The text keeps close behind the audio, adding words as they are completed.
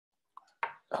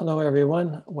Hello,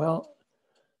 everyone. Well,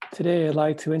 today I'd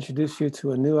like to introduce you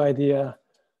to a new idea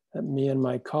that me and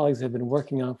my colleagues have been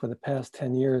working on for the past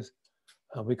 10 years.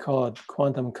 We call it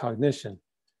quantum cognition.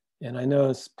 And I know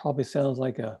it probably sounds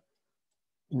like a,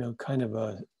 kind of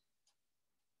a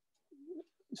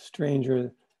strange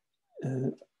or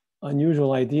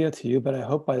unusual idea to you, but I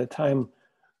hope by the time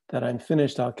that I'm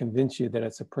finished, I'll convince you that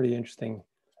it's a pretty interesting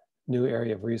new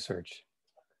area of research.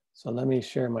 So let me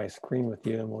share my screen with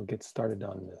you and we'll get started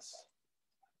on this.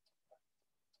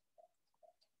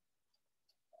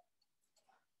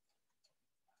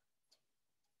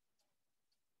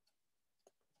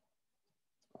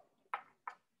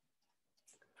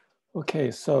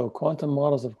 Okay, so quantum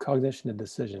models of cognition and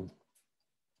decision.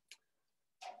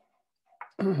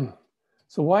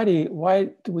 So why do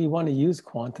we want to use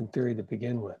quantum theory to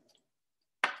begin with?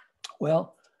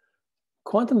 Well,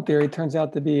 quantum theory turns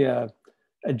out to be a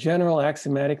general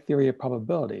axiomatic theory of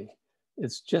probability.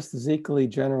 It's just as equally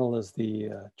general as the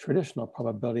traditional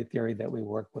probability theory that we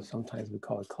work with. Sometimes we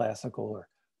call it classical or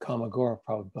Kolmogorov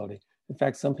probability. In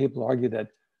fact, some people argue that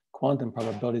quantum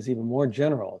probability is even more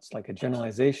general. It's like a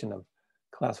generalization of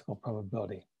classical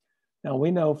probability. Now,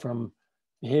 we know from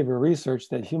behavioral research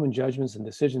that human judgments and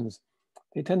decisions,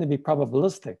 they tend to be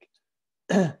probabilistic.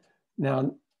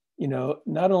 Now,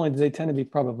 not only do they tend to be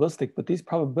probabilistic, but these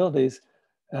probabilities,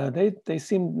 they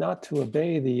seem not to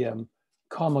obey the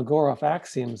Kolmogorov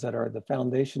axioms that are the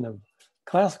foundation of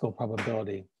classical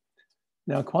probability.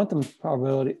 Now, quantum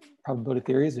probability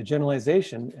theory is a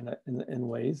generalization in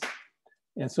ways,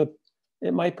 and so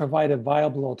it might provide a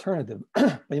viable alternative.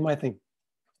 But you might think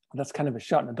that's kind of a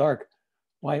shot in the dark.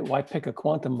 Why pick a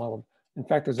quantum model? In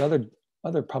fact, there's other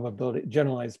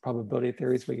generalized probability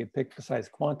theories we could pick besides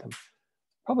quantum.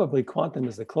 Probably quantum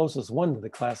is the closest one to the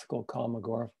classical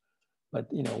Kolmogorov, but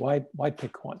why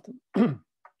pick quantum? And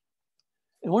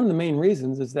one of the main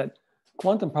reasons is that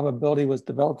quantum probability was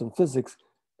developed in physics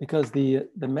because the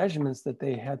measurements that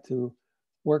they had to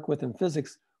work with in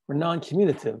physics were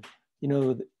non-commutative.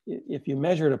 If you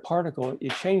measured a particle, you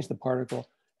changed the particle,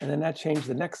 and then that changed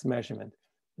the next measurement.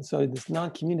 And so this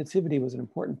non-commutativity was an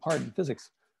important part in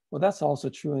physics. Well, that's also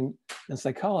true in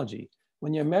psychology.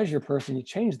 When you measure a person, you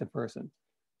change the person.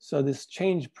 So this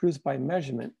change produced by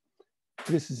measurement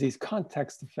produces these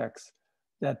context effects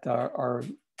that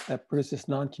produce this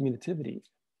non-commutativity.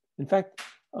 In fact,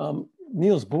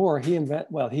 Niels Bohr,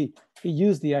 he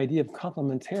used the idea of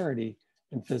complementarity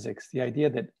in physics, the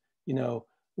idea that,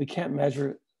 we can't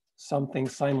measure something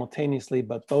simultaneously,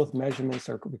 but both measurements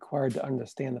are required to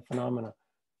understand the phenomena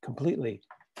completely.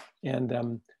 And,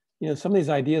 some of these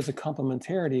ideas of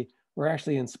complementarity were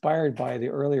actually inspired by the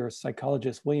earlier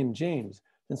psychologist, William James.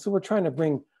 And so we're trying to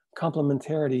bring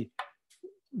complementarity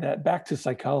back to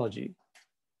psychology.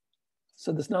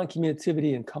 So this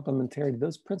non-commutativity and complementarity,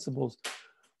 those principles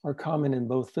are common in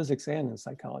both physics and in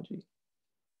psychology.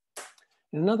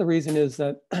 And another reason is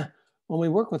that when we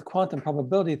work with quantum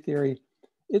probability theory,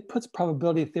 it puts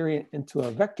probability theory into a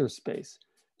vector space.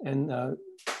 And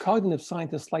cognitive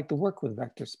scientists like to work with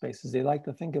vector spaces. They like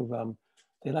to think of,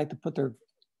 they like to put their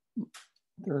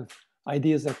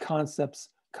ideas, their concepts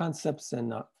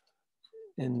and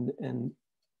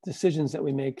decisions that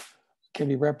we make can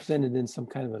be represented in some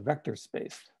kind of a vector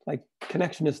space. Like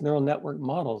connectionist neural network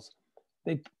models,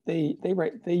 they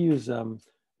use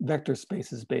vector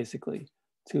spaces basically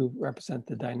to represent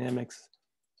the dynamics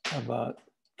of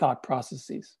thought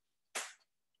processes.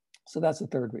 So that's the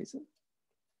third reason.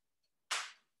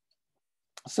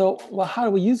 So, well, how do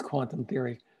we use quantum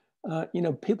theory?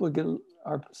 People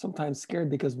are sometimes scared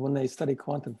because when they study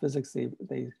quantum physics,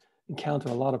 they encounter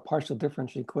a lot of partial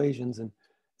differential equations, and it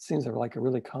seems like a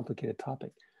really complicated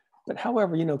topic. But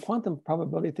however, quantum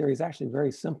probability theory is actually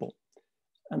very simple.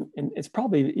 And it's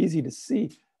probably easy to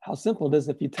see how simple it is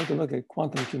if you take a look at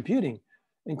quantum computing.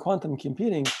 In quantum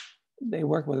computing, they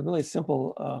work with really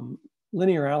simple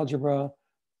linear algebra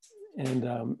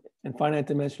and finite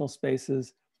dimensional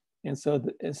spaces. And so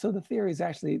the theory is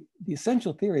actually, the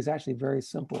essential theory is actually very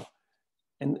simple.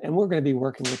 And we're going to be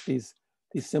working with these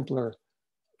simpler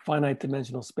finite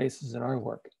dimensional spaces in our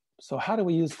work. So how do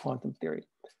we use quantum theory?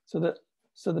 So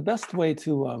the best way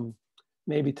to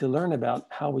maybe to learn about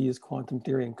how we use quantum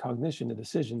theory in cognition and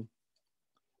decision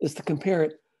is to compare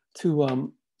it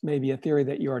to maybe a theory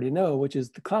that you already know, which is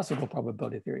the classical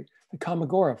probability theory, the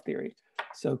Kolmogorov theory.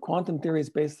 So quantum theory is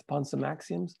based upon some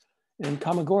axioms, and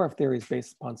Kolmogorov theory is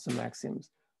based upon some axioms.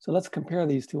 So let's compare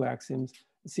these two axioms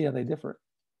and see how they differ.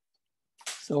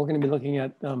 So we're going to be looking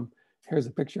at, here's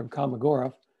a picture of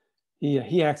Kolmogorov. He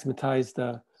axiomatized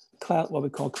what we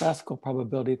call classical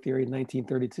probability theory in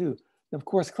 1932. And of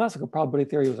course, classical probability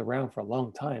theory was around for a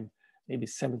long time. maybe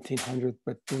 1700,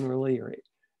 but Bernoulli or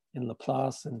in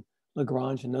Laplace and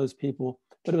Lagrange and those people.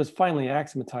 But it was finally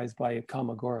axiomatized by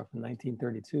Kolmogorov in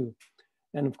 1932.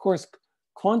 And of course,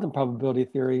 quantum probability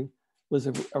theory was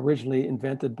originally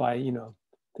invented by,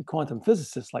 the quantum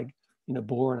physicists like,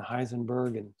 Bohr and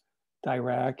Heisenberg and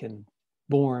Dirac and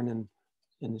Born and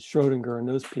Schrodinger and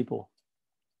those people.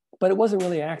 But it wasn't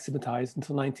really axiomatized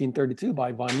until 1932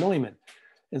 by von Neumann.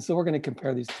 And so we're going to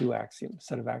compare these two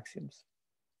set of axioms.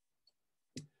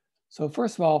 So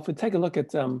first of all, if we take a look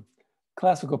at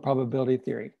classical probability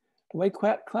theory, the way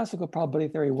classical probability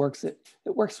theory works, it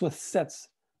works with sets,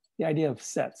 the idea of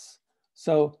sets.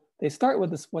 So they start with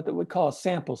this, what we call a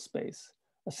sample space.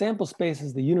 A sample space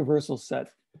is the universal set.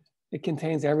 It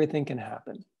contains everything can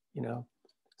happen,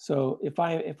 So if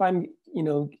I'm,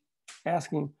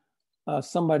 asking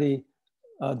somebody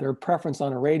their preference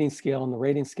on a rating scale, and the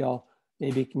rating scale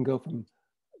maybe can go from,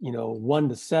 1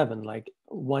 to 7, like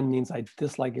 1 means I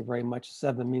dislike it very much,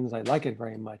 7 means I like it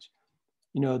very much.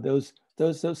 Those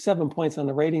 7 points on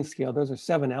the rating scale, those are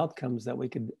 7 outcomes that we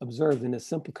could observe in a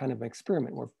simple kind of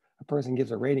experiment where a person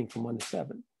gives a rating from 1 to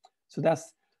 7. So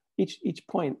that's each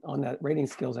point on that rating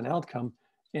scale is an outcome,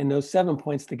 and those 7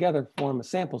 points together form a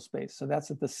sample space. So that's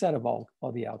the set of all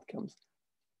the outcomes.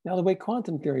 Now, the way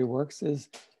quantum theory works is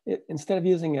instead of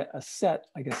using a set,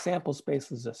 like a sample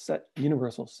space is a set,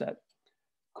 universal set,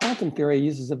 quantum theory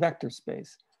uses a vector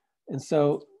space. And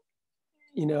so,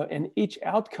 and each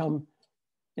outcome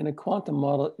in a quantum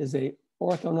model is a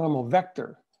orthonormal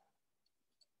vector,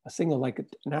 a signal like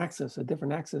an axis, a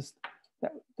different axis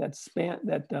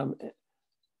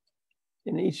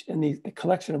the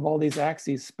collection of all these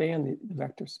axes span the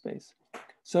vector space.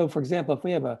 So for example, if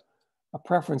we have a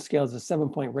preference scale as a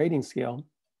 7-point rating scale,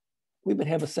 we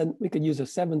could use a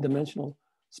 7-dimensional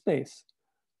space.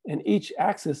 And each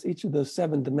axis, each of those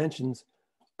 7 dimensions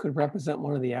could represent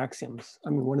one of the axioms,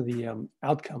 one of the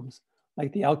outcomes.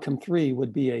 Like the outcome 3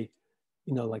 would be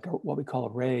what we call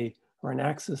a ray or an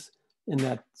axis in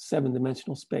that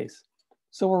 7-dimensional space.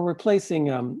 So we're replacing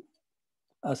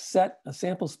a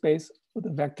sample space with a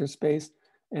vector space,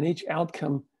 and each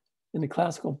outcome in the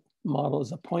classical model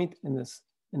is a point in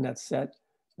that set,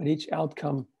 but each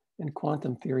outcome in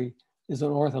quantum theory is an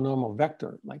orthonormal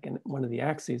vector, like in one of the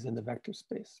axes in the vector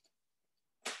space.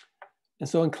 And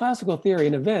so in classical theory,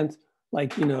 an event,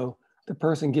 like, the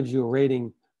person gives you a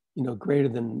rating, greater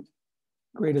than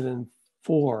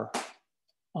 4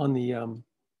 on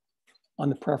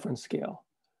the preference scale,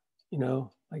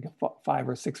 like a 5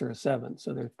 or 6 or a 7.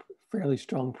 So they're fairly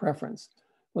strong preference.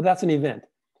 Well, that's an event.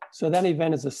 So that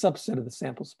event is a subset of the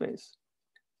sample space.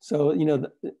 So,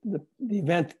 the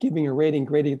event giving a rating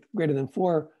greater than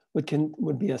 4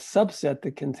 would be a subset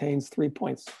that contains 3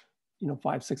 points,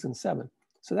 5, 6, and 7.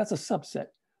 So that's a subset.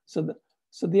 So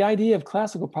the idea of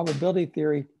classical probability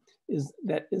theory is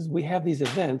we have these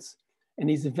events, and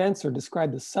these events are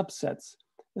described as subsets.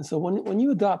 And so when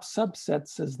you adopt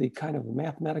subsets as the kind of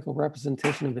mathematical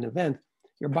representation of an event,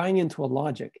 you're buying into a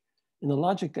logic. And the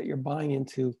logic that you're buying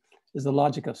into is the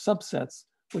logic of subsets,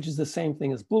 which is the same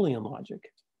thing as Boolean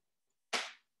logic.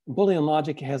 Boolean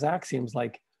logic has axioms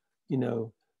like,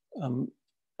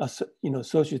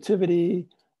 associativity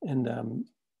and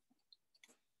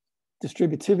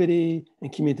distributivity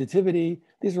and commutativity.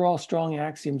 These are all strong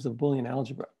axioms of Boolean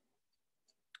algebra.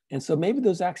 And so maybe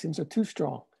those axioms are too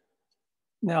strong.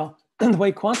 Now, the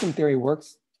way quantum theory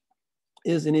works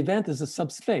is an event is a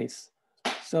subspace.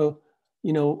 So,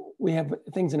 we have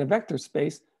things in a vector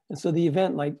space. And so the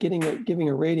event, like giving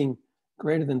a rating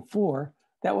greater than 4,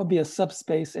 that would be a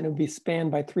subspace, and it would be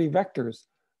spanned by 3 vectors.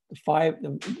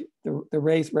 The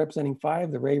ray representing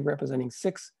 5, the ray representing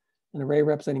 6, and the ray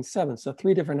representing 7. So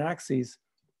 3 different axes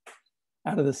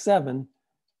out of the 7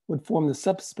 would form the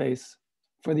subspace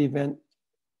for the event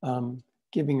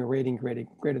giving a rating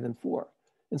greater than 4.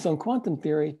 And so in quantum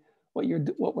theory,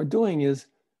 what we're doing is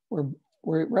we're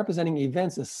representing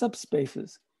events as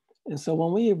subspaces. And so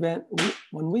when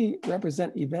we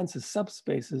represent events as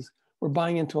subspaces, we're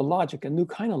buying into a logic, a new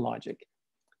kind of logic.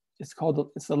 It's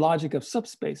the logic of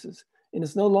subspaces. And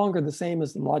it's no longer the same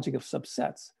as the logic of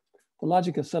subsets. The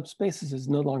logic of subspaces is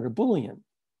no longer Boolean.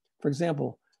 For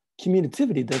example,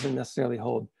 commutativity doesn't necessarily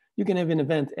hold. You can have an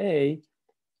event A,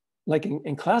 like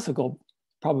in classical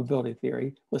probability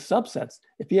theory with subsets.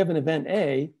 If you have an event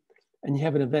A and you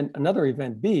have another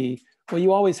event B, well,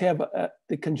 you always have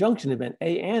the conjunction event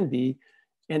A and B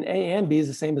is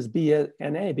the same as B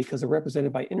and A because they're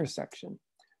represented by intersection.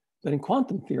 But in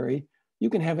quantum theory, you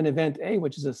can have an event A,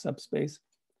 which is a subspace,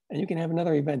 and you can have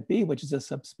another event B, which is a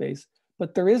subspace,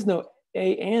 but there is no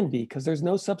A and B because there's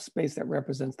no subspace that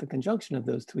represents the conjunction of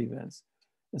those 2 events.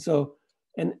 And so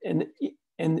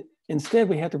And instead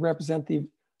we have to represent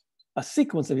a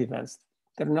sequence of events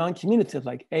that are non-commutative,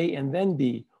 like A and then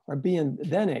B, or B and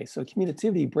then A. So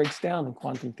commutativity breaks down in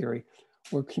quantum theory,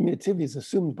 where commutativity is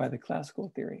assumed by the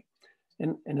classical theory.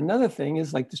 And another thing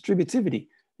is like distributivity.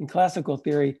 In classical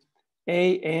theory,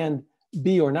 A and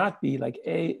B or not B, like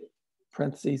A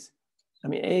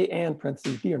and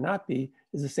parentheses B or not B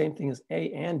is the same thing as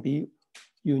A and B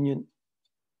union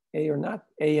A and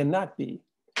not B.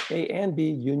 A and B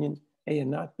union A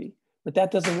and not B. But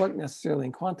that doesn't work necessarily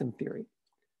in quantum theory.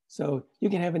 So you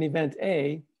can have an event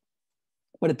A,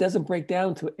 but it doesn't break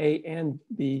down to A and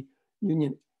B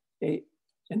union A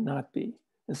and not B.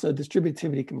 And so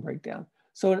distributivity can break down.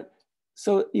 So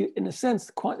in a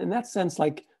sense, in that sense,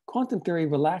 like quantum theory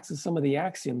relaxes some of the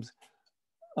axioms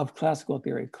of classical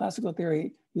theory. Classical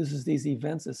theory uses these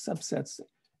events as subsets,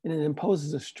 and it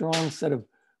imposes a strong set of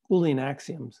Boolean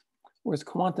axioms, whereas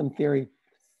quantum theory,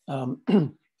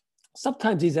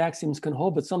 sometimes these axioms can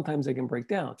hold, but sometimes they can break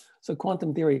down. So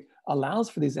quantum theory allows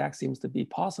for these axioms to be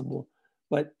possible,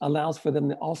 but allows for them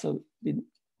to also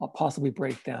possibly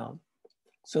break down.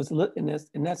 So it's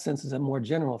in that sense, it's a more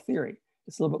general theory.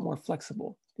 It's a little bit more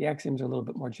flexible. The axioms are a little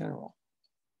bit more general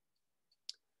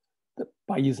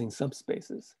by using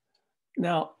subspaces.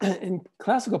 Now, in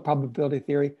classical probability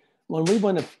theory, when we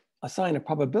want to assign a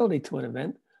probability to an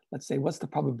event, let's say, what's the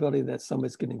probability that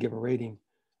somebody's going to give a rating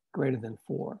greater than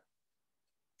 4?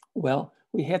 Well,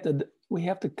 we have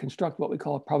to construct what we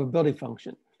call a probability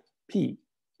function, P.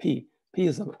 P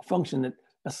is a function that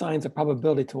assigns a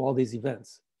probability to all these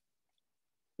events.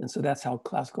 And so that's how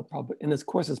classical probability, and of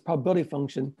course, this probability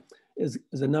function is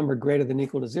a number greater than or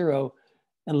equal to 0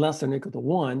 and less than or equal to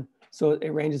 1. So it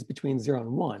ranges between 0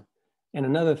 and 1. And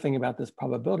another thing about this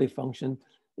probability function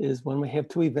is when we have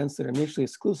two events that are mutually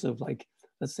exclusive, like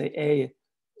let's say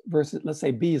let's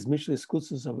say B is mutually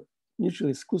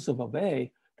exclusive of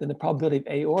A, then the probability of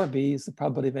A or B is the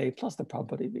probability of A plus the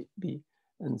probability of B.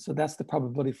 And so that's the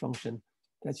probability function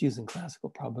that's used in classical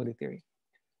probability theory.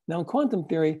 Now in quantum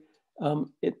theory,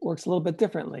 it works a little bit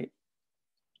differently.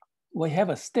 We have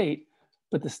a state,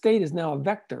 but the state is now a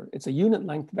vector. It's a unit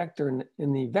length vector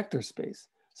in the vector space.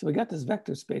 So we got this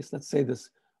vector space, let's say this,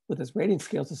 with this rating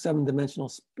scale, it's a 7-dimensional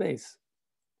space.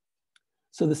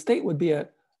 So the state would be a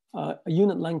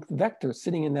unit length vector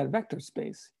sitting in that vector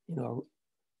space, a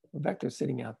vector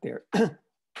sitting out there.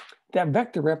 That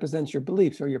vector represents your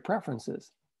beliefs or your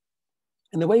preferences.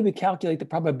 And the way we calculate the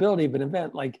probability of an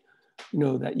event, like,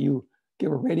 that you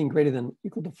give a rating greater than or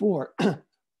equal to 4,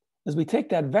 is we take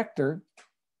that vector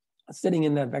sitting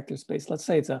in that vector space. Let's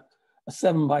say it's a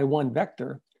 7x1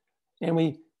 vector, and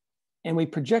we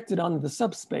project it onto the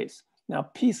subspace. Now,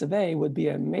 P sub A would be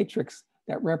a matrix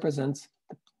that represents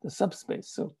the subspace.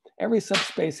 So every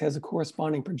subspace has a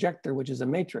corresponding projector, which is a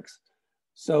matrix.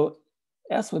 So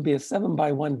S would be a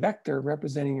 7x1 vector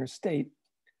representing your state,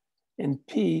 and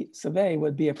P sub A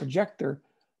would be a projector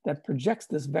that projects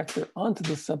this vector onto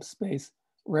the subspace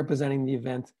representing the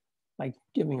event, like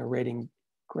giving a rating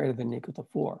greater than or equal to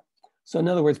 4. So in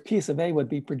other words, P sub A would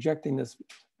be projecting this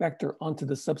vector onto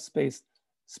the subspace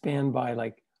spanned by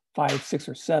like 5, 6,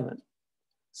 or 7.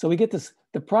 So we get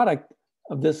the product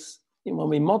of this, when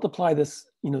we multiply this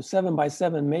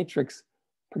 7x7 matrix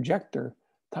projector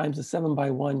times the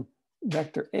 7x1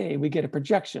 vector A, we get a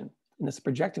projection. And this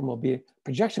projection will be a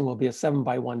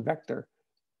 7x1 vector.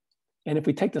 And if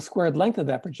we take the squared length of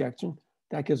that projection,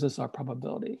 that gives us our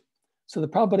probability. So the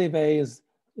probability of A is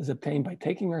obtained by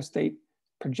taking our state,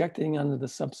 projecting onto the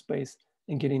subspace,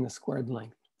 and getting the squared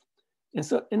length. And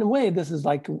so in a way, this is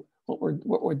like what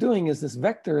we're doing is this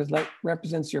vector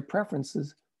represents your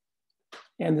preferences,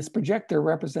 and this projector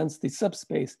represents the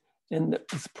subspace. And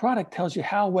this product tells you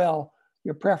how well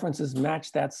your preferences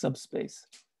match that subspace.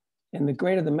 And the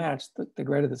greater the match, the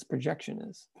greater this projection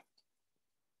is.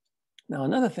 Now,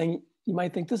 another thing, you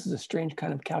might think this is a strange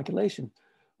kind of calculation,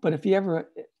 but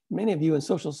many of you in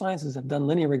social sciences have done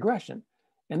linear regression.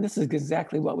 And this is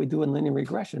exactly what we do in linear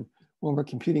regression when we're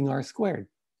computing R².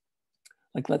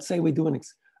 Like, let's say we do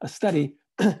a study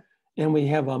and we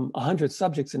have 100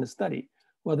 subjects in a study.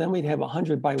 Well, then we'd have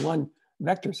 100x1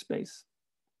 vector space.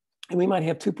 And we might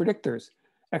have two predictors,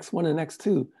 X1 and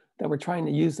X2, that we're trying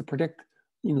to use to predict,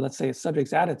 let's say a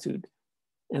subject's attitude.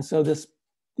 And so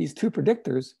these two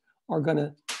predictors are going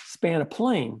to span a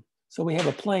plane. So we have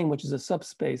a plane, which is a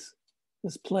subspace,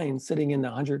 this plane sitting in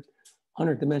the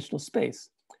 100-dimensional space.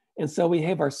 And so we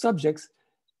have our subjects,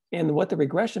 and what the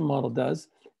regression model does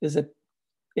is it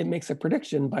makes a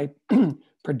prediction by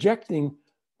projecting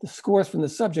the scores from the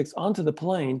subjects onto the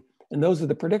plane, and those are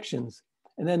the predictions.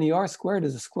 And then the R²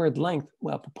 is a squared length,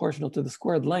 well, proportional to the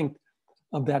squared length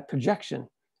of that projection.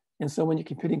 And so when you're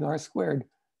computing R squared,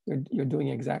 you're doing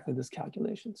exactly this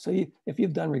calculation. So if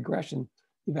you've done regression,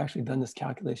 you've actually done this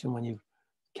calculation when you've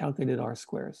calculated R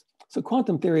squares. So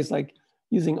quantum theory is like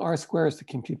using R squares to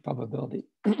compute probability.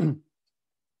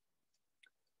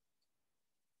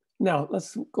 Now,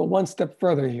 let's go one step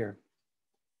further here.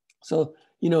 So,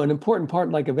 an important part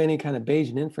like of any kind of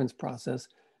Bayesian inference process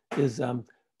is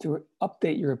to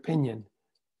update your opinion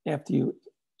after you,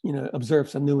 observe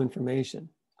some new information.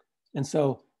 And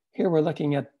so here we're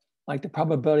looking at like the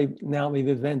probability now of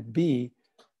event B,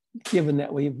 given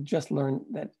that we've just learned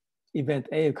that event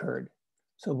A occurred.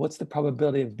 So what's the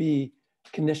probability of B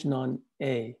conditioned on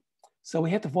A? So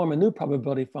we have to form a new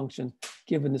probability function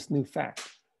given this new fact.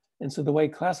 And so the way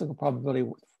classical probability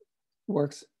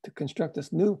works to construct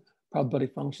this new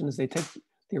probability function is they take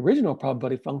the original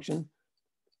probability function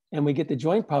and we get the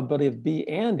joint probability of B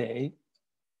and A,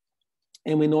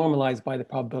 and we normalize by the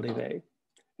probability of A.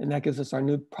 And that gives us our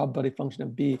new probability function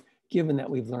of B, given that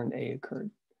we've learned A occurred.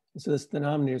 And so this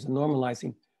denominator is a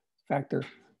normalizing factor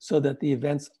so that the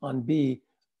events on B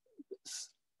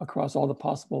across all the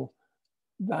possible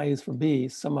values for B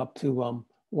sum up to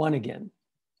 1 again.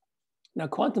 Now,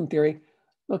 quantum theory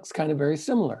looks kind of very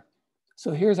similar.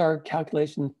 So here's our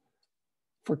calculation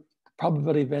for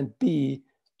probability event B,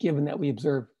 given that we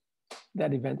observe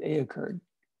that event A occurred.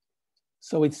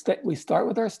 So we start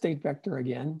with our state vector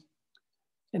again,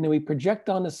 and then we project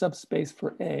on the subspace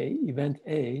for A, event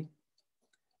A,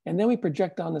 and then we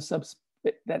project on the subspace,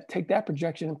 take that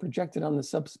projection and project it on the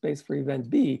subspace for event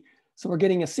B. So we're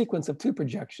getting a sequence of 2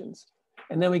 projections.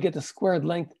 And then we get the squared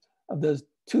length of those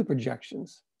 2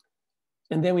 projections.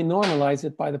 And then we normalize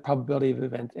it by the probability of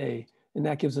event A, and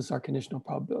that gives us our conditional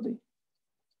probability.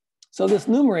 So this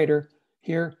numerator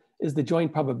here is the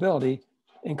joint probability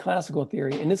in classical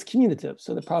theory, and it's commutative.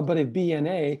 So the probability of B and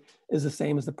A is the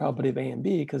same as the probability of A and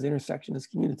B because the intersection is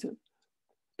commutative.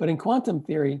 But in quantum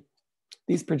theory,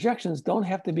 these projections don't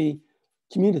have to be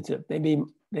commutative.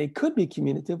 They could be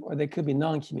commutative or they could be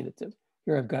non-commutative.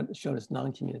 Here I've got shown as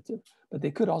non-commutative, but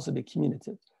they could also be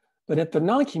commutative. But if they're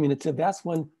non-commutative, that's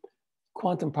when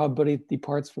quantum probability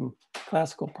departs from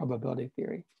classical probability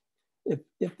theory. If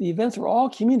the events are all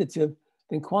commutative,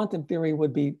 then quantum theory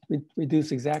would be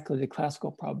reduced exactly to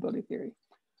classical probability theory.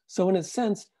 So in a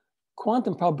sense,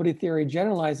 quantum probability theory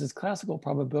generalizes classical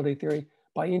probability theory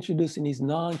by introducing these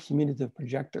non-commutative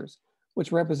projectors,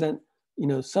 which represent,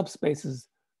 subspaces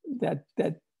that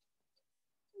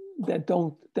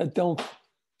don't,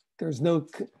 there's no,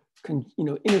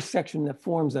 intersection that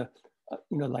forms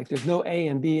like there's no A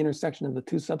and B intersection of the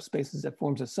 2 subspaces that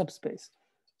forms a subspace.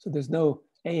 So there's no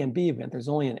A and B event. There's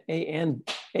only an A and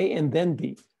then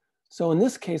B. So in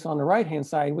this case, on the right-hand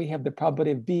side, we have the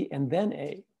probability of B and then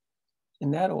A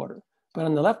in that order. But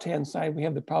on the left-hand side, we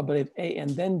have the probability of A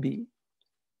and then B.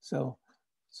 So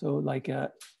like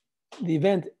the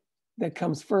event that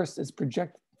comes first is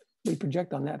we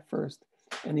project on that first,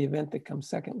 and the event that comes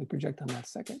second, we project on that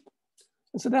second.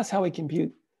 And so that's how we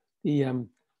compute the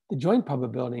joint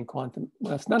probability in quantum.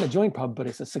 Well, it's not a joint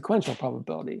probability, it's a sequential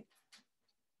probability.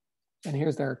 And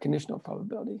here's our conditional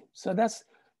probability. So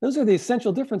those are the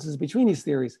essential differences between these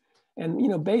theories. And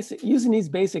using these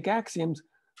basic axioms,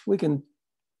 we can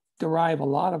derive a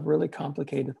lot of really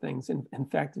complicated things. In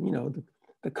fact,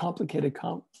 the complicated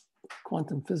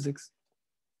quantum physics,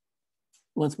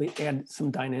 once we add some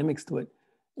dynamics to it,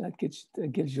 that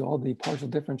gives you all the partial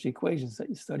differential equations that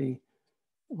you study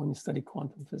when you study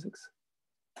quantum physics.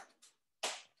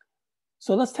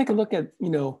 So let's take a look at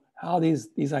how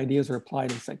these ideas are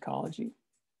applied in psychology.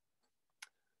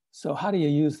 So how do you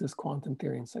use this quantum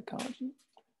theory in psychology?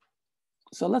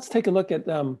 So let's take a look at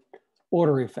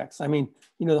order effects. I mean,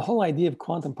 the whole idea of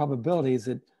quantum probability is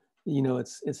that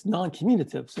it's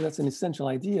non-commutative. So that's an essential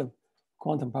idea of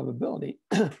quantum probability.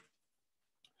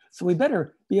 So we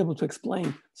better be able to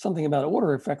explain something about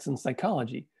order effects in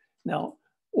psychology. Now,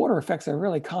 order effects are a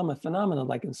really common phenomenon,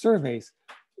 like in surveys.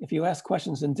 If you ask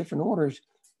questions in different orders,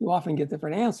 you often get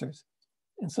different answers.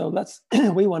 And so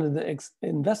we wanted to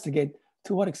investigate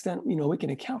to what extent we can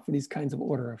account for these kinds of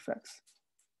order effects.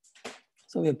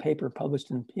 So we have a paper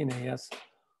published in PNAS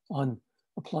on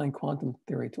applying quantum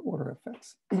theory to order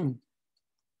effects.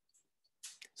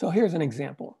 So here's an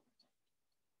example.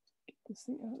 Get this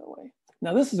thing out of the way.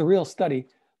 Now this is a real study.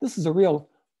 These are real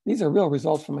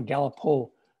results from a Gallup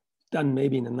poll done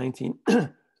maybe in the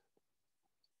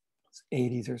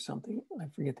 1980s or something. I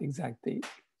forget the exact date.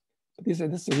 But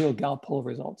this is real Gallup poll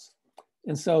results.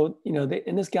 And so,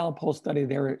 in this Gallup poll study,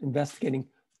 they were investigating,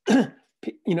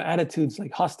 attitudes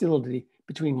like hostility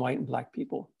between white and black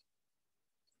people.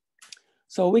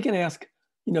 So we can ask,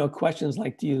 you know, questions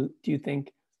like, do you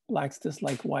think blacks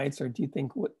dislike whites, or do you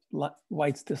think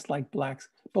whites dislike blacks?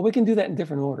 But we can do that in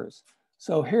different orders.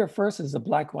 So here first is a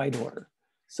black-white order.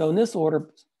 So in this order,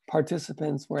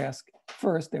 participants were asked,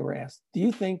 first they were asked, do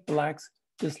you think blacks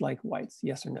dislike whites,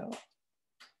 yes or no?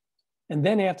 And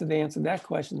then after they answered that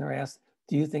question, they're asked,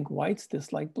 do you think whites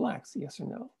dislike blacks, yes or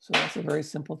no? So that's a very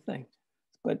simple thing.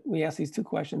 But we asked these two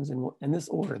questions in this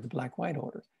order, the black-white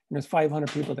order. And there's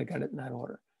 500 people that got it in that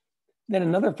order. Then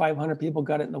another 500 people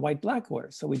got it in the white-black order.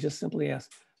 So we just simply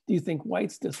asked, do you think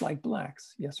whites dislike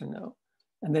blacks, yes or no?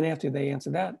 And then after they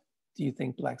answer that, do you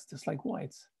think blacks dislike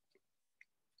whites?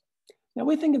 Now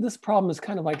we think of this problem as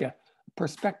kind of like a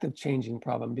perspective changing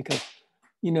problem, because,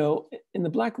 you know, in the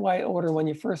black-white order, when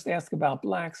you first ask about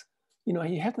blacks, you know,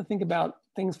 you have to think about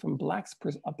things from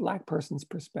a black person's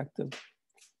perspective.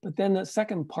 But then the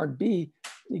second part B,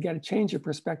 you got to change your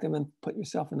perspective and put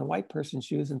yourself in the white person's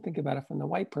shoes and think about it from the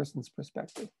white person's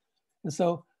perspective. And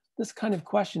so this kind of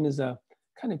question is a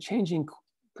kind of changing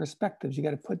perspectives. You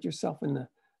got to put yourself in the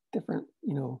different,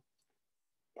 you know,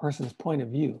 person's point of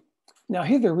view. Now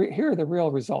here are the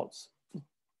real results.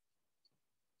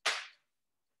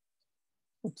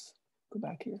 Oops, go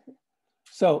back here.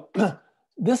 So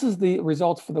this is the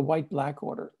results for the white-black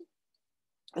order.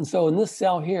 And so in this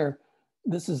cell here,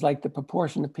 this is like the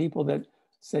proportion of people that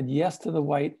said yes to the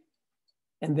white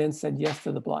and then said yes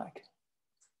to the black.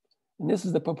 And this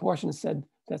is the proportion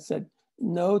that said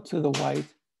no to the white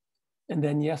and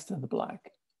then yes to the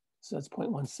black. So that's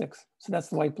 0.16. So that's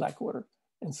the white-black order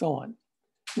and so on.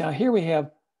 Now here we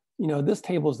have, you know, this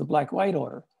table is the black-white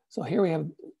order. So here we have,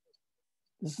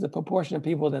 this is the proportion of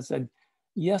people that said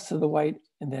yes to the white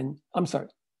and then, I'm sorry,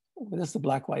 this is the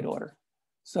black-white order.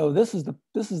 So this is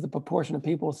the proportion of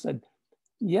people said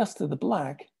yes to the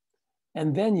black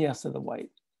and then yes to the white.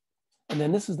 And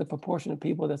then this is the proportion of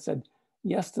people that said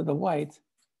yes to the white.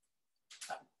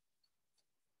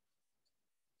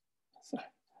 Sorry,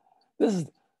 this is,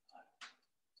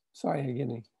 sorry, I'm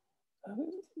getting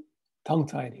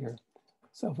tongue-tied here.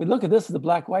 So if we look at this as the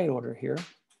black-white order here,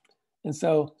 and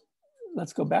so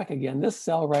let's go back again. This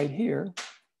cell right here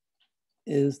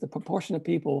is the proportion of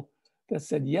people that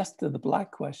said yes to the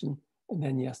black question and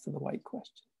then yes to the white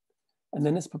question. And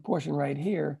then this proportion right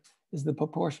here is the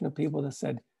proportion of people that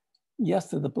said yes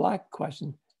to the black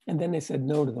question and then they said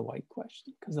no to the white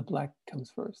question because the black comes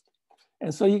first.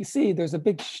 And so you can see there's a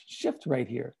big shift right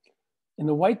here. In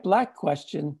the white-black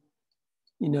question,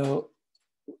 you know,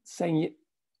 saying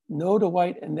no to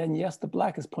white and then yes to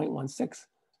black is 0.16.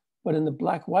 But in the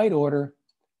black-white order,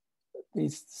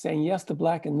 saying yes to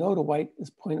black and no to white is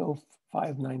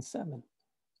 0.0597.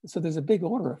 So there's a big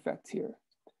order effect here.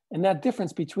 And that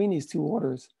difference between these two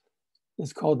orders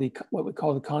is called what we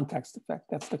call the context effect.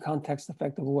 That's the context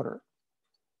effect of order.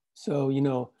 So, you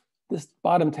know, this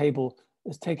bottom table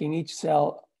is taking each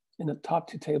cell in the top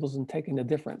two tables and taking the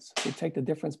difference. We take the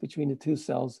difference between the two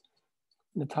cells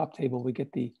in the top table, we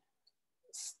get the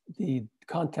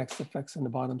context effects in the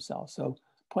bottom cell. So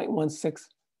 0.16,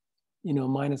 you know,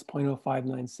 minus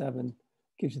 0.0597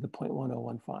 gives you the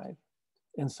 0.1015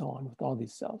 and so on with all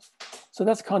these cells. So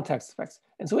that's context effects.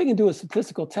 And so we can do a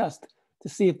statistical test to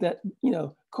see if that, you know,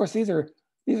 of course, these are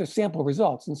sample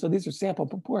results. And so these are sample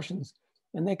proportions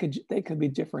and they could be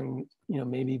differing, you know,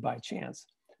 maybe by chance,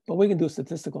 but we can do a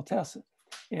statistical test.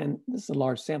 And this is a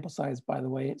large sample size, by the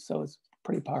way, so it's a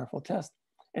pretty powerful test.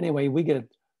 Anyway, we get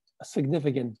a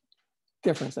significant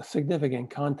difference, a significant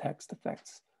context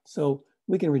effects. So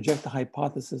we can reject the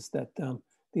hypothesis that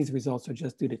these results are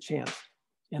just due to chance.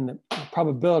 And the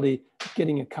probability of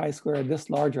getting a chi-square this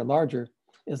large or larger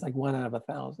is like 1 out of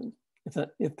 1,000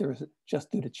 if there's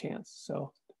just due to chance.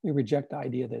 So we reject the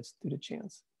idea that it's due to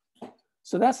chance.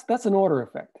 So that's an order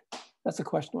effect. That's a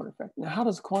question order effect. Now, how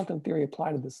does quantum theory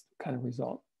apply to this kind of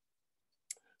result?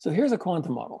 So here's a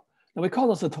quantum model. Now we call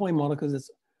this a toy model because it's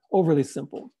overly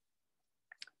simple.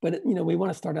 But you know, we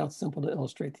want to start out simple to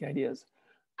illustrate the ideas.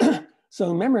 So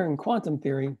remember in quantum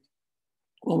theory,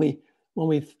 when we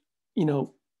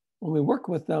work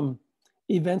with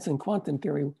events in quantum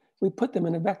theory, we put them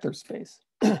in a vector space.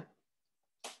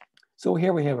 So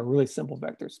here we have a really simple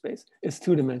vector space. It's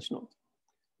two-dimensional,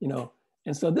 you know.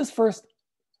 And so this first,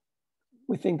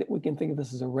 we think that we can think of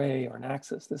this as a ray or an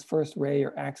axis. This first ray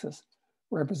or axis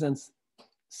represents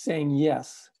saying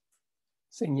yes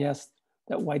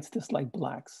that whites dislike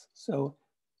blacks. So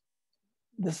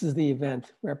this is the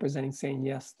event representing saying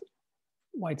yes,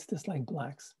 whites dislike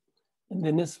blacks. And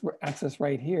then this axis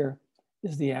right here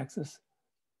is the axis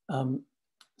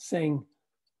saying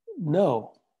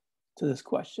no to this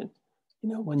question. You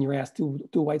know, when you're asked, do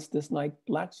whites dislike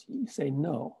blacks? You say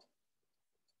no.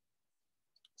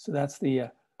 So that's the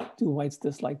do whites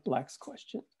dislike blacks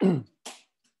question.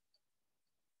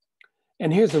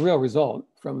 And here's the real result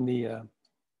from the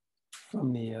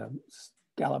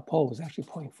Gallup poll was actually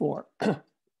 0.4.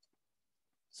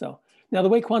 So now the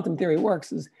way quantum theory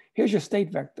works is here's your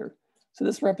state vector. So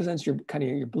this represents your kind of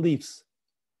your beliefs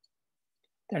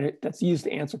that's used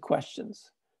to answer questions.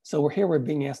 So we're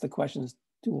being asked the questions,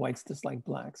 do whites dislike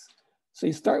blacks? So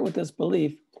you start with this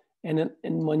belief, and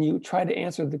when you try to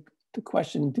answer the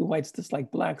question, do whites dislike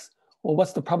blacks? Well,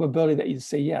 what's the probability that you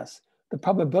say yes? The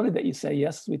probability that you say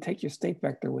yes is we take your state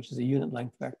vector, which is a unit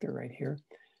length vector right here,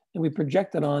 and we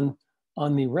project it on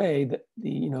the array that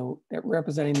that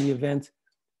representing the event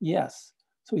yes.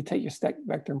 So we take your state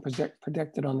vector and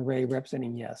project it on the array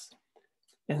representing yes.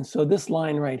 And so this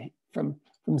line right from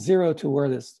 0 to where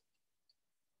this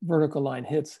vertical line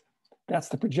hits, that's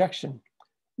the projection.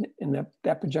 And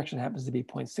that projection happens to be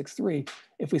 0.63.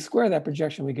 If we square that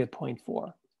projection, we get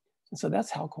 0.4. And so that's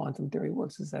how quantum theory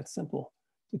works, is that simple.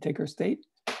 We take our state,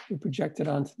 we project it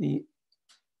onto the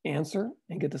answer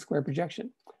and get the square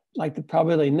projection. Like the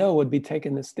probability no would be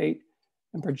taking the state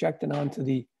and projecting onto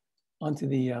the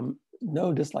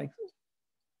no dislike,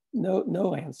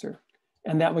 no answer.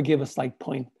 And that would give us like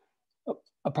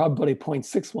a probability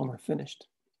 0.6 when we're finished.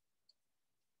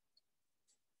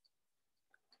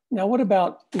 Now, what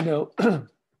about, that's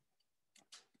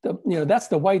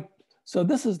the white, so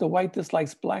this is the white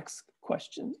dislikes blacks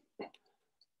question.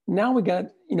 Now we got,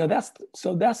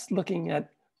 that's looking at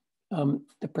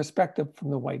the perspective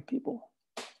from the white people.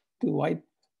 Do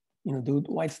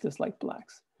whites dislike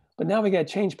blacks? But now we got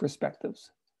to change perspectives.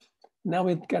 Now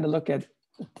we've got to look at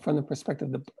from the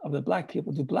perspective of the black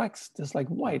people. Do blacks dislike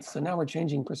whites? So now we're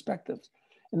changing perspectives.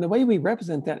 And the way we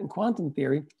represent that in quantum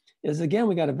theory is, again,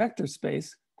 we got a vector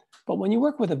space. But when you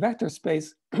work with a vector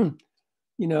space,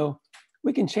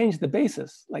 we can change the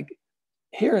basis. Like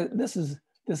here,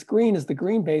 this green is the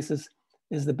green basis,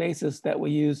 is the basis that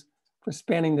we use for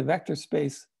spanning the vector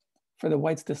space for the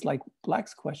whites dislike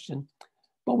blacks question.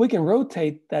 But we can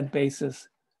rotate that basis,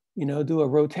 do a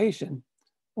rotation,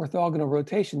 orthogonal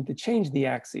rotation to change the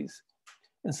axes.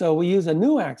 And so we use a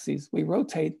new axis. We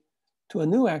rotate to a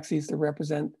new axis to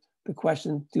represent the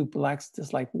question, do blacks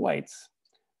dislike whites?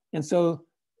 And so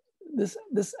this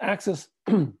axis,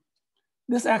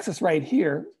 this axis right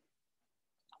here,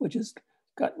 which has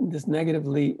got this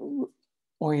negatively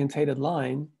orientated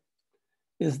line,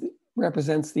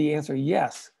 represents the answer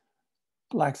yes,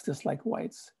 blacks dislike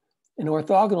whites. And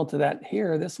orthogonal to that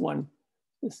here, this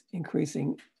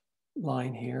increasing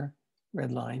line here,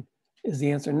 red line, is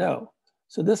the answer no.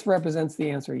 So this represents the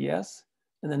answer yes,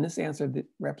 and then this answer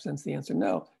represents the answer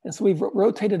no. And so we've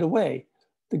rotated away.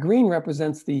 The green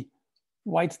represents the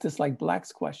whites dislike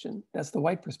blacks question. That's the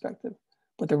white perspective.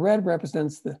 But the red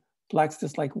represents the blacks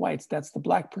dislike whites. That's the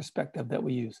black perspective that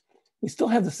we use. We still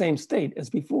have the same state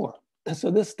as before. And so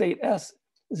this state S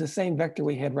is the same vector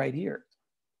we had right here.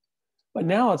 But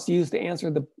now it's used to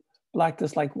answer the black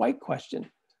dislike white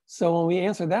question. So when we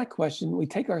answer that question, we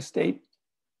take our state,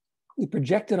 we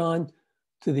project it on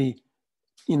to the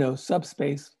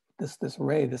subspace, this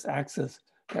array, this axis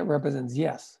that represents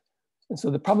yes. And so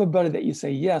the probability that you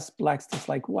say yes, blacks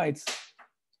dislike whites,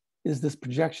 is this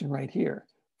projection right here,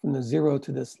 from the 0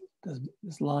 to this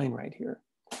line right here.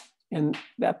 And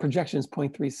that projection is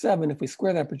 0.37. If we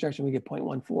square that projection, we get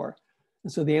 0.14.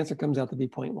 And so the answer comes out to be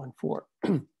 0.14.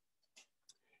 And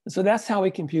so that's how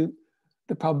we compute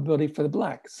the probability for the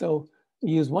black. So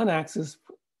we use one axis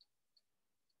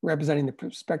representing the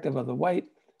perspective of the white,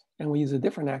 and we use a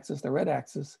different axis, the red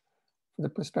axis, for the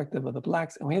perspective of the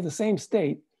blacks. And we have the same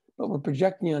state, but we're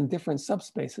projecting on different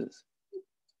subspaces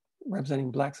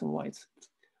representing blacks and whites.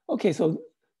 Okay, so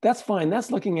that's fine. That's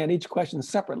looking at each question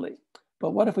separately.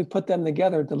 But what if we put them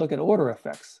together to look at order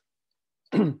effects?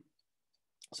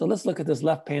 So let's look at this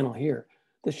left panel here.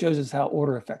 This shows us how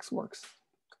order effects works.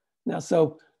 Now,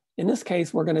 so in this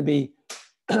case, we're going to be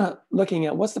looking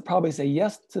at what's the probability say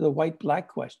yes to the white-black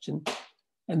question,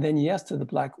 and then yes to the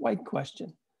black-white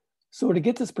question. So to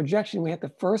get this projection, we have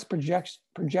to first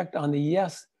project on the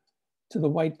yes to the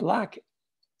white-black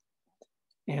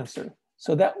answer.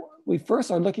 So that we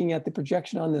first are looking at the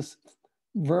projection on this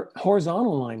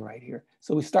horizontal line right here.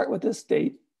 So we start with this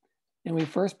state, and we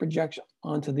first project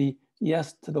onto the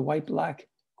yes to the white-black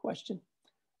question.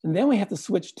 And then we have to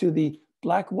switch to the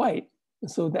black-white. And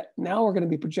so that now we're going to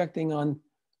be projecting on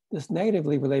this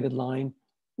negatively related line,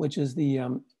 which is the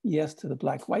yes to the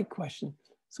black-white question.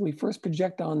 So we first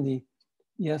project on the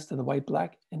yes to the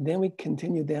white-black, and then we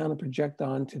continue down and project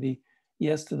on to the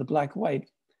yes to the black-white.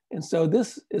 And so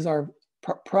this is our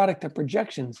product of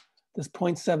projections, this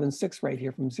 0.76 right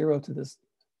here from 0 to this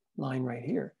line right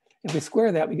here. If we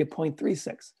square that, we get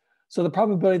 0.36. So the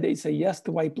probability that you say yes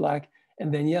to white, black,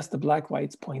 and then yes to black, white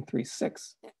is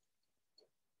 0.36.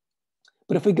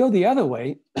 But if we go the other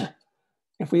way,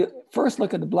 if we first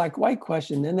look at the black, white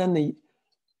question and then the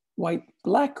white,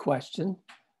 black question,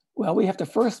 well, we have to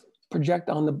first project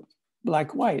on the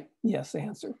black, white yes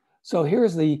answer. So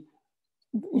here's the,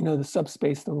 the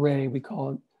subspace, the ray, we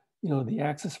call it, the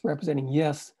axis representing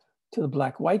yes to the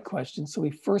black, white question. So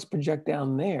we first project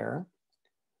down there,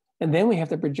 and then we have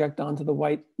to project onto the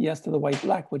white, yes to the white,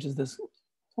 black, which is this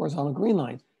horizontal green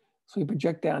line. So we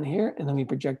project down here, and then we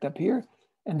project up here,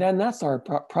 and then that's our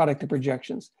product of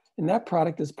projections. And that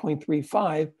product is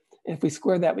 0.35. And if we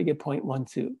square that, we get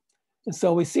 0.12. And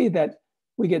so we see that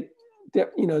we get,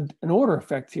 an order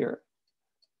effect here.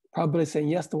 Probability saying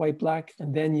yes to white, black,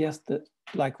 and then yes to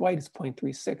black, white is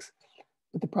 0.36.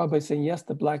 But the probability saying yes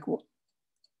to black,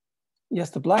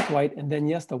 white, and then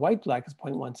yes to white, black is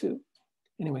 0.12.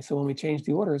 Anyway, so when we change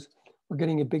the orders, we're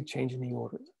getting a big change in the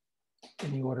order,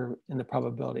 in the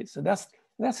probability. So that's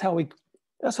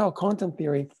how quantum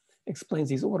theory explains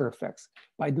these order effects,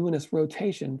 by doing this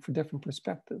rotation for different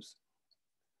perspectives.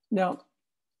 Now,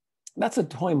 that's a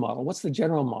toy model. What's the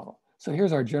general model? So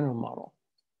here's our general model.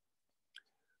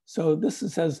 So this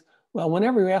says, well,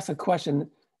 whenever we ask a question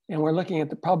and we're looking at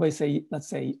the probability, say, let's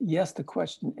say yes to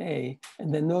question A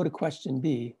and then no to question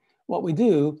B, what we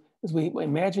do is we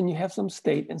imagine you have some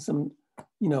state and some,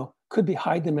 could be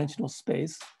high dimensional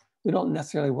space. We don't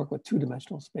necessarily work with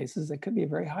two-dimensional spaces. It could be a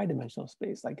very high dimensional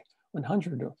space, like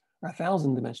 100 or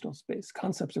 1,000 dimensional space.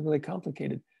 Concepts are really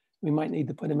complicated. We might need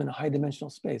to put them in a high dimensional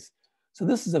space. So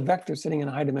this is a vector sitting in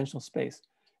a high dimensional space.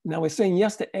 Now we're saying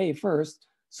yes to A first.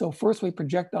 So first we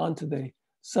project onto the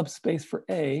subspace for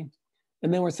A,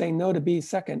 and then we're saying no to B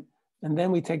second. And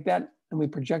then we take that and we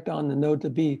project on the no to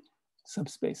B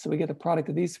subspace. So we get the product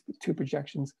of these two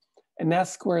projections, and that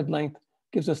squared length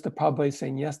gives us the probability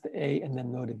saying yes to A and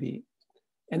then no to B.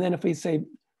 And then if we say,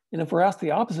 and if we're asked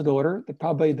the opposite order, the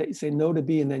probability that you say no to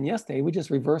B and then yes to A, we just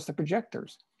reverse the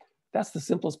projectors. That's the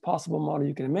simplest possible model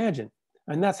you can imagine.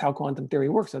 And that's how quantum theory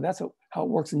works. So that's how it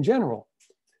works in general.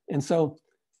 And so,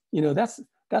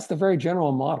 that's the very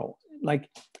general model.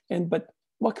 But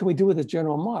what can we do with this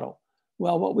general model?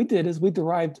 Well, what we did is we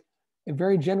derived a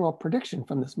very general prediction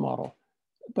from this model,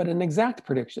 but an exact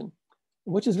prediction,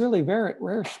 which is really very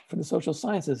rare for the social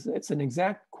sciences. It's an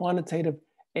exact quantitative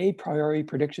a priori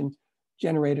prediction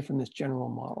generated from this general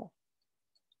model.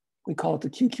 We call it the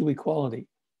QQ equality.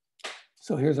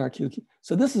 So here's our QQ.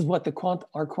 So this is what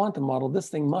our quantum model, this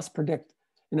thing must predict.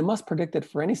 And it must predict it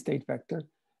for any state vector,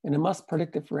 and it must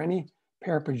predict it for any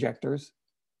pair of projectors.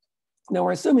 Now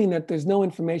we're assuming that there's no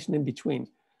information in between.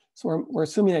 So we're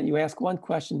assuming that you ask one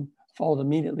question followed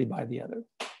immediately by the other.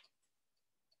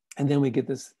 And then we get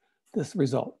this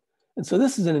result. And so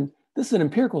this is an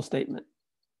empirical statement.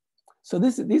 So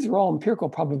these are all empirical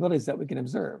probabilities that we can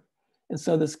observe. And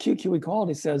so this QQ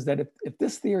equality says that if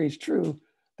this theory is true,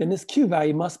 then this Q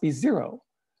value must be 0.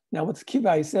 Now what this Q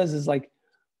value says is, like,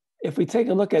 if we take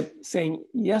a look at saying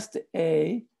yes to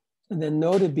A and then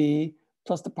no to B,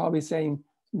 plus the probability saying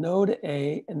no to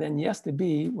A and then yes to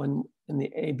B when in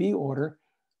the AB order,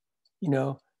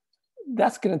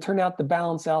 that's going to turn out to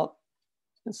balance out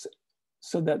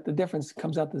so that the difference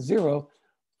comes out to 0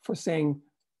 for saying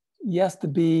yes to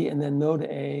B and then no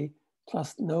to A,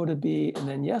 plus no to B and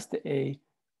then yes to A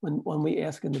when we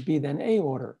ask in the B then A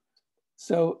order.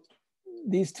 So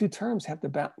these two terms have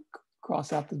to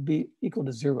cross out to be equal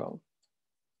to 0.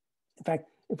 In fact,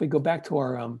 if we go back to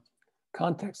our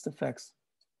context effects,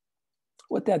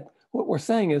 what we're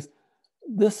saying is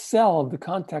this cell of the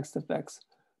context effects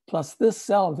plus this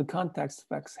cell of the context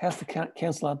effects has to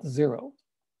cancel out to 0.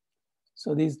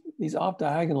 So these off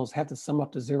diagonals have to sum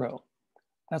up to 0.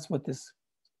 That's what this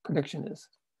prediction is.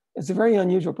 It's a very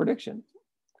unusual prediction.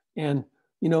 And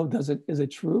is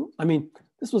it true? I mean,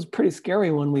 this was pretty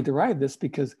scary when we derived this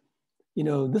because,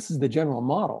 this is the general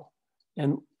model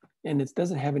and it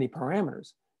doesn't have any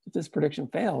parameters. If this prediction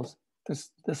fails,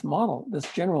 this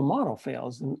general model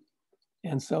fails.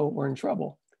 And so we're in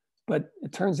trouble. But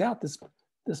it turns out this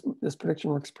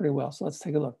prediction works pretty well. So let's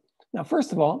take a look. Now,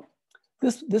 first of all,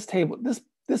 this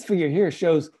figure here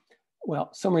shows, well,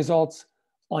 some results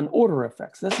on order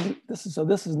effects. This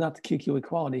is not the QQ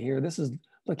equality here. This is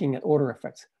looking at order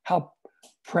effects, how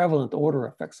prevalent order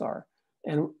effects are.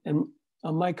 And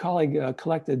my colleague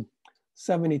collected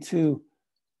 72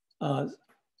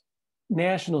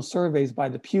 national surveys by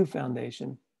the Pew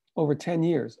Foundation over 10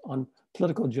 years on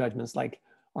political judgments like,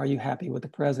 are you happy with the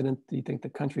president? Do you think the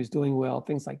country's doing well?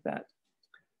 Things like that.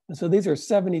 And so these are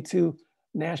 72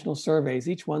 national surveys.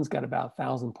 Each one's got about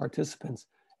 1,000 participants.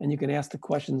 And you can ask the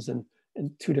questions in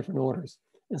two different orders.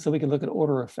 And so we can look at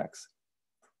order effects.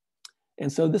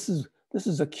 And so this is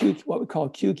a what we call a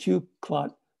QQ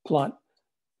plot,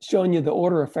 showing you the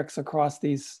order effects across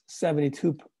these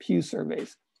 72 Pew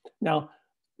surveys. Now,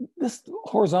 this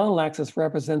horizontal axis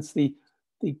represents the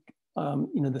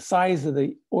size of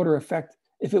the order effect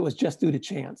if it was just due to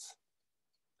chance.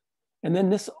 And then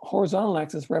this horizontal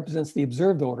axis represents the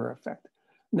observed order effect.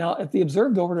 Now, if the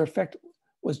observed order effect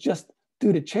was just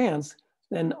due to chance,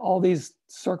 then all these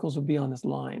circles would be on this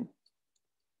line.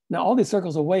 Now, all these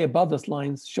circles are way above this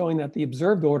line, showing that the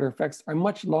observed order effects are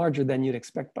much larger than you'd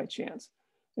expect by chance.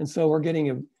 And so we're getting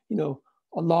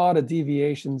a lot of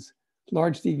deviations,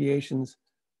 large deviations,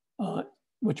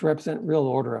 which represent real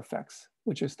order effects,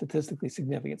 which are statistically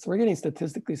significant. So we're getting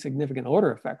statistically significant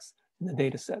order effects in the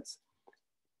data sets.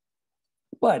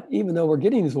 But even though we're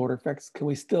getting these order effects, can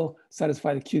we still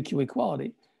satisfy the QQ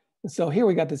equality? And so here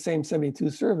we got the same 72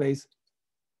 surveys,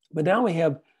 but now we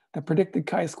have the predicted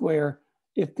chi-square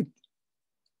if the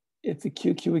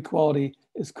QQ equality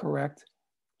is correct,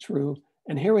 true.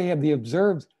 And here we have the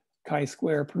observed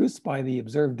chi-square produced by the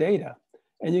observed data.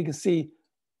 And you can see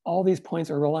all these points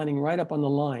are aligning right up on the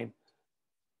line,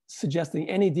 suggesting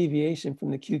any deviation from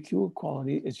the QQ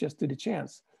equality is just due to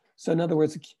chance. So in other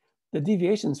words, the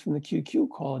deviations from the QQ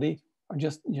equality are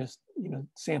just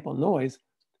sample noise,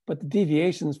 but the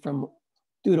deviations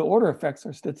due to order effects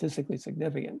are statistically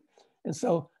significant. And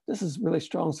so this is really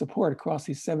strong support across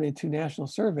these 72 national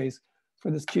surveys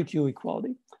for this QQ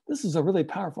equality. This is a really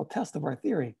powerful test of our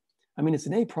theory. I mean, it's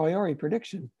an a priori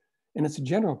prediction, and it's a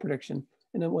general prediction,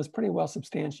 and it was pretty well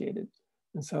substantiated.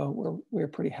 And so we're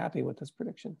pretty happy with this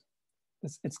prediction.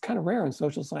 It's kind of rare in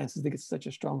social sciences to get such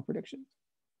a strong prediction.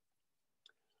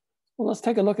 Well, let's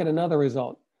take a look at another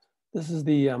result. This is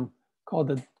called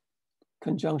the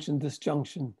conjunction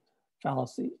disjunction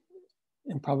fallacy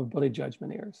in probability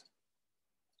judgment errors.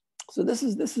 So this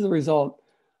is a result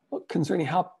concerning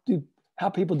how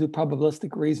people do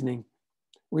probabilistic reasoning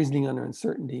under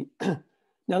uncertainty.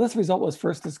 Now, this result was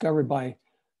first discovered by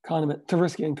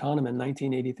Tversky and Kahneman in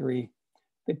 1983.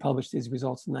 They published these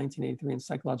results in 1983 in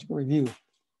Psychological Review.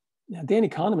 Now, Danny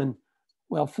Kahneman,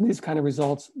 well, for these kind of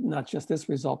results, not just this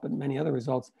result, but many other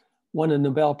results, won a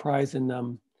Nobel Prize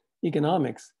in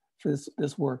economics for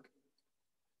this work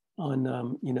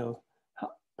on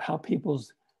how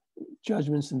people's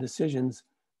judgments and decisions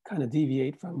kind of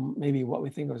deviate from maybe what we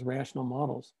think of as rational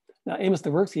models. Now, Amos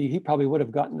Tversky, he probably would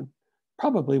have gotten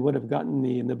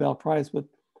the Nobel Prize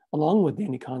along with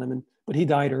Danny Kahneman, but he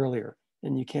died earlier,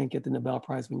 and you can't get the Nobel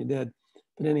Prize when you're dead.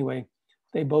 But anyway,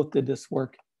 they both did this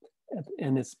work,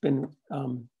 and it's been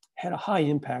had a high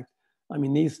impact. I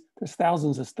mean, there's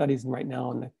thousands of studies right now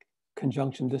on the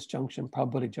conjunction disjunction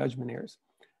probability judgment errors.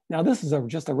 Now, this is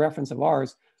just a reference of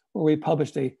ours where we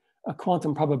published a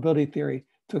quantum probability theory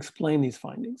to explain these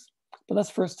findings. But let's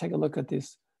first take a look at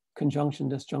this conjunction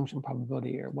disjunction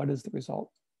probability error. What is the result?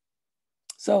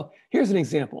 So here's an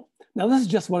example. Now, this is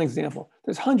just one example.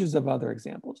 There's hundreds of other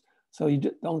examples. So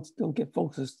you don't get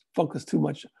focused too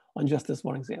much on just this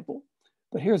one example.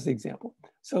 But here's the example.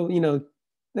 So,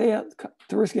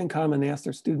 Tversky and Kahneman asked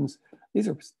their students, these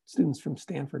are students from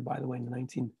Stanford, by the way, in the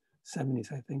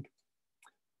 1970s, I think,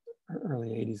 or early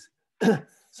 80s.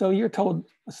 So you're told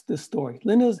this story.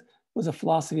 Linda was a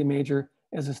philosophy major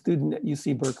as a student at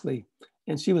UC Berkeley,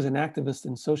 and she was an activist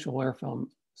in social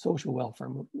welfare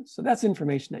movement. So that's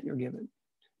information that you're given.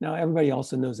 Now, everybody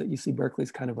also knows that UC Berkeley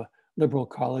is kind of a liberal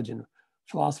college, and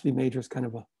philosophy major is kind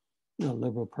of a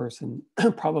liberal person,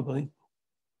 probably,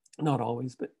 not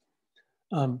always, but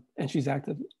and she's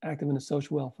active in the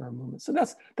social welfare movement. So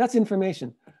that's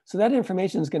information. So that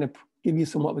information is going to give you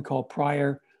some what we call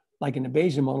prior, like in a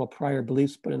Bayesian model, prior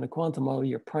beliefs, but in the quantum model,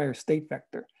 your prior state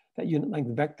vector. That unit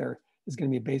length vector is going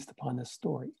to be based upon this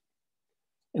story.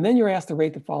 And then you're asked to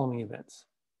rate the following events.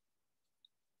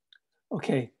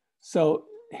 Okay, so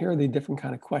here are the different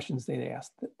kind of questions they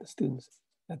asked the students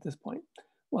at this point.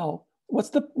 Well,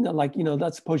 what's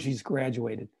let's suppose she's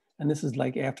graduated, and this is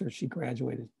like after she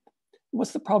graduated.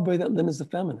 What's the probability that Linda's a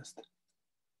feminist?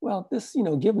 Well, this,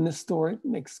 given this story, it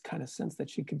makes kind of sense that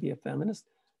she could be a feminist.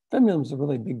 Feminism is a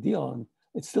really big deal, and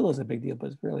it still is a big deal, but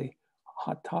it's really a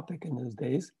hot topic in those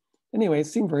days. Anyway, it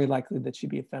seemed very likely that she'd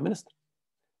be a feminist.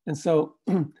 And so,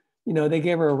 they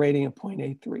gave her a rating of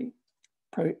 0.83,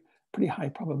 pretty high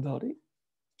probability.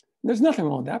 And there's nothing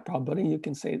wrong with that probability. You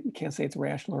can't say it's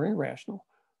rational or irrational.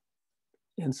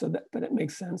 And so but it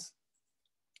makes sense.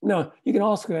 Now, you can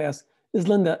also ask, is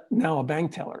Linda now a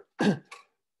bank teller?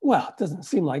 Well, it doesn't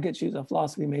seem like it. She's a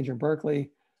philosophy major in Berkeley.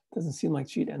 It doesn't seem like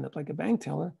she'd end up like a bank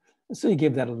teller. And so you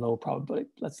give that a low probability,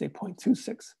 let's say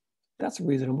 0.26. That's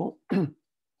reasonable. There's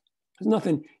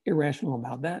nothing irrational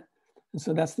about that. And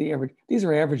so that's the average. These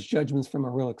are average judgments from a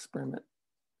real experiment.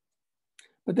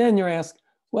 But then you're asked,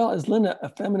 well, is Linda a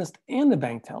feminist and a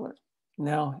bank teller?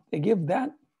 Now they give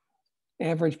that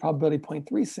average probability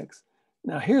 0.36.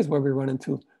 Now here's where we run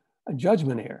into a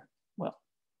judgment error. Well,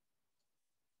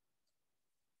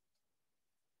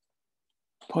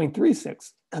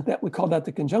 0.36, that we call that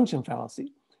the conjunction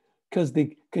fallacy, because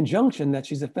the conjunction that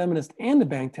she's a feminist and a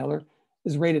bank teller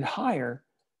is rated higher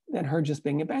than her just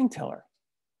being a bank teller.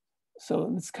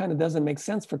 So this kind of doesn't make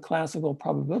sense for classical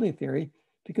probability theory,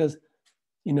 because,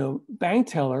 you know, bank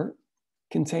teller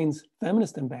contains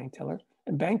feminist and bank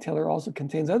teller also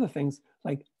contains other things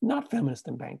like not feminist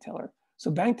and bank teller. So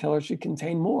bank teller should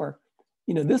contain more.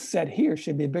 You know, this set here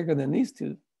should be bigger than these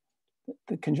two,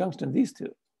 the conjunction of these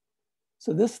two.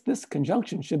 So this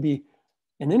conjunction should be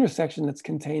an intersection that's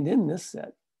contained in this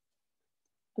set.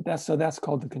 But that's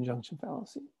called the conjunction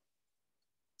fallacy.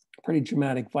 Pretty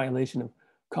dramatic violation of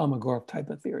Kolmogorov type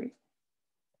of theory.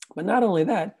 But not only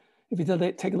that, if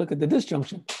you take a look at the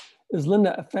disjunction, is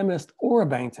Linda a feminist or a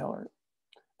bank teller?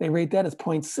 They rate that as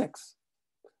 0.6.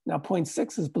 Now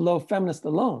 0.6 is below feminist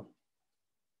alone.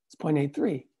 It's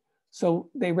 0.83. So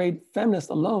they rate feminist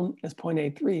alone as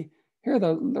 0.83. Here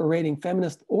they're rating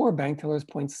feminist or bank teller as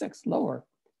 0.6, lower.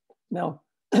 Now,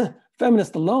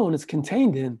 feminist alone is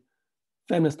contained in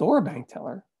feminist or bank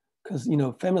teller, because, you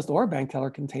know, feminist or bank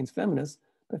teller contains feminists,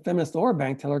 but feminist or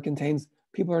bank teller contains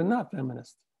people who are not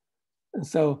feminist. And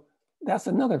so that's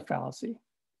another fallacy.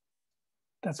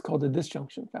 That's called the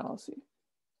disjunction fallacy.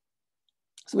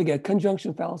 So we get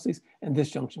conjunction fallacies and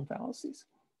disjunction fallacies.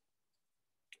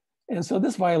 And so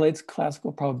this violates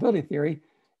classical probability theory.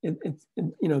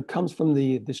 It comes from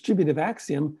the distributive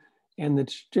axiom, and the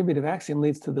distributive axiom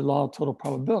leads to the law of total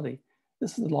probability.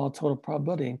 This is the law of total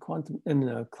probability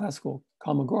in classical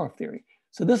Kolmogorov theory.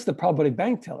 So this is the probability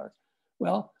bank teller.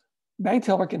 Well, bank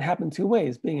teller can happen two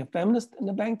ways: being a feminist and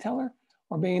a bank teller,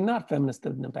 or being not feminist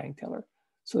and a bank teller.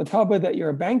 So the probability that you're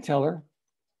a bank teller,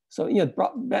 so yeah,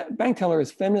 bank teller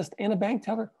is feminist and a bank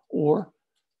teller, or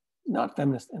not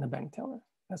feminist and a bank teller.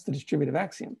 That's the distributive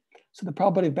axiom. So the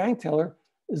probability of bank teller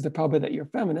is the probability that you're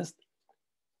feminist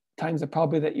times the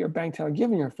probability that you're a bank teller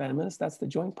given you're a feminist. That's the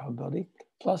joint probability,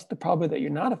 plus the probability that you're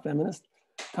not a feminist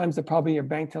times the probability you're a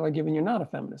bank teller given you're not a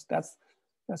feminist. That's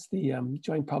the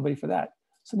joint probability for that.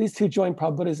 So these two joint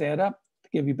probabilities add up to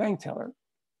give you bank teller.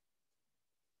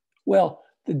 Well,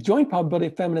 the joint probability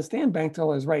of feminist and bank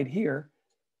teller is right here.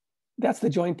 That's the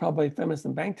joint probability of feminist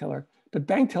and bank teller. But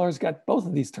bank teller's got both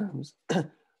of these terms.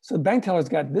 So bank teller's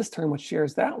got this term, which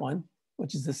shares that one,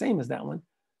 which is the same as that one.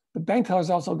 But bank teller's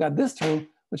also got this term,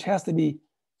 which has to be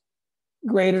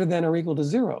greater than or equal to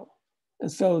 0.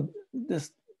 And so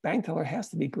this bank teller has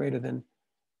to be greater than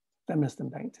feminist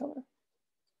and bank teller.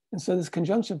 And so this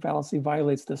conjunction fallacy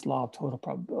violates this law of total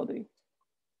probability.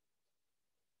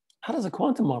 How does a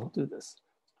quantum model do this?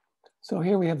 So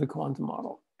here we have the quantum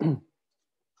model.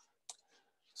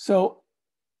 So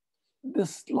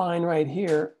this line right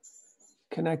here,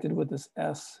 connected with this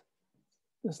S,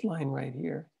 this line right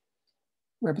here,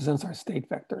 represents our state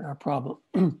vector, our problem.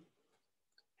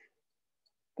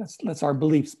 That's our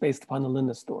beliefs based upon the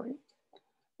Linda story.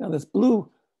 Now this blue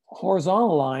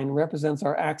horizontal line represents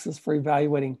our axis for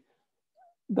evaluating,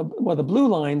 the blue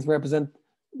lines represent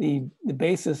the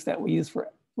basis that we use for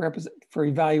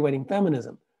evaluating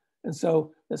feminism. And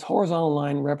so this horizontal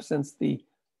line represents the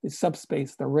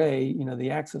subspace, the ray, the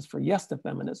axis for yes to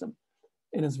feminism.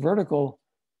 And its vertical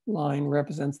line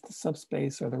represents the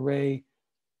subspace or the ray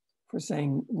for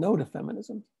saying no to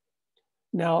feminism.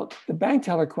 Now, the bank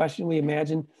teller question, we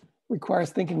imagine, requires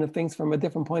thinking of things from a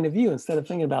different point of view. Instead of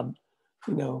thinking about,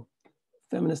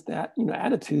 feminist,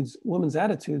 attitudes, women's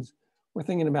attitudes, we're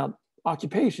thinking about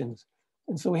occupations.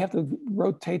 And so we have to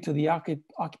rotate to the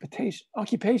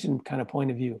occupation kind of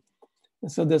point of view.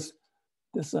 And so this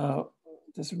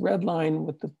red line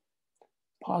with the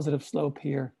positive slope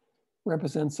here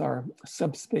represents our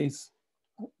subspace,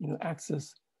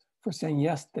 axis for saying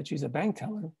yes, that she's a bank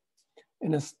teller.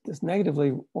 And this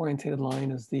negatively orientated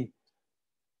line is the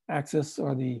axis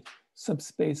or the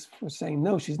subspace for saying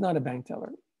no, she's not a bank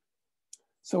teller.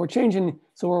 So what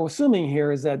we're assuming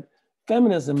here is that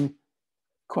feminism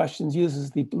questions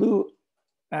uses the blue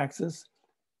axis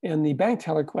and the bank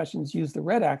teller questions use the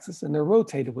red axis, and they're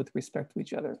rotated with respect to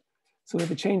each other. So we have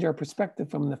to change our perspective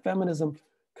from the feminism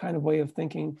kind of way of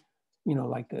thinking,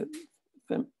 like the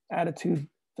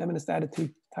feminist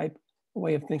attitude type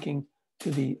way of thinking, to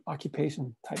the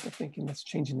occupation type of thinking. That's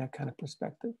changing that kind of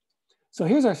perspective. So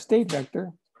here's our state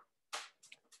vector.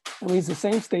 And we use the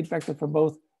same state vector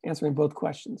for answering both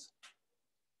questions.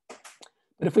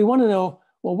 But if we want to know,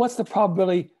 well, what's the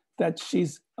probability that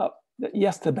she's that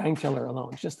yes to bank teller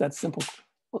alone, just that simple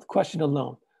question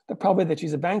alone. The probability that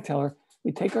she's a bank teller,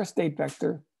 we take our state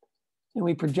vector and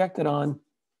we project it on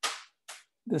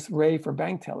this ray for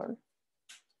bank teller.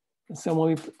 And so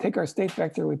when we take our state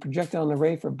vector, we project it on the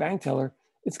ray for bank teller,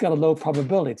 it's got a low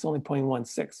probability. It's only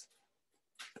 0.16.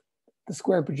 The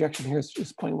square projection here is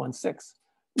just 0.16.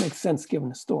 Makes sense given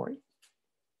the story.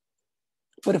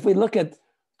 But if we look at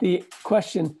the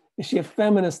question, is she a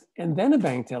feminist and then a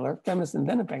bank teller, feminist and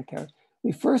then a bank teller,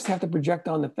 we first have to project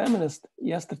on the feminist,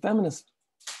 yes, the feminist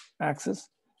axis,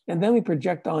 and then we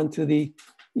project onto the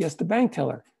yes, the bank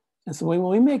teller. And so when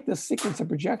we make this sequence of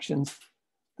projections,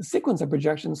 the sequence of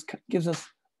projections gives us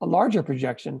a larger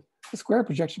projection. The square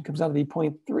projection comes out to be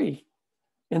 0.3.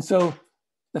 And so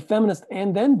the feminist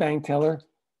and then bank teller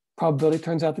probability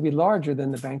turns out to be larger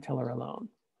than the bank teller alone.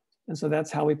 And so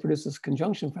that's how we produce this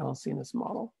conjunction fallacy in this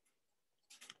model.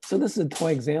 So this is a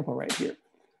toy example right here.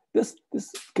 This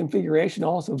configuration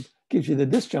also gives you the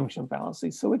disjunction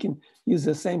fallacy. So we can use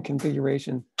the same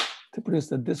configuration to produce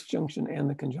the disjunction and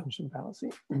the conjunction fallacy.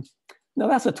 Now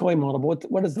that's a toy model, but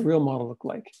what does the real model look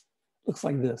like? It looks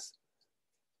like this.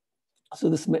 So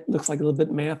this looks like a little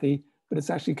bit mathy, but it's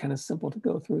actually kind of simple to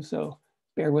go through. So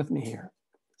bear with me here.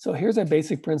 So here's our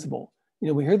basic principle.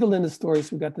 We heard the Linda story,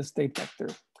 so we got the state vector.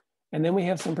 And then we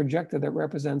have some projector that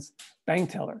represents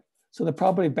bank teller. So the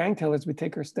probability of bank tellers, we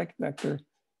take our state vector,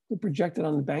 we project it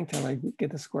on the bank teller, we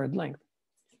get the squared length.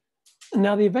 And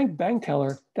now the event bank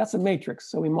teller, that's a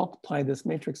matrix. So we multiply this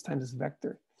matrix times this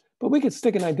vector. But we could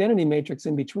stick an identity matrix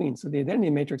in between. So the identity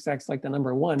matrix acts like the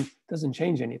number 1, doesn't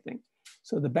change anything.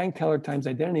 So the bank teller times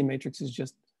identity matrix is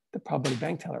just the probability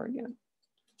bank teller again.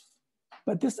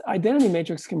 But this identity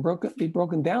matrix can be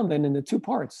broken down then into 2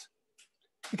 parts.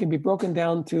 It can be broken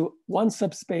down to one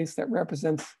subspace that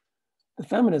represents the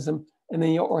feminism, and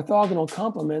then your orthogonal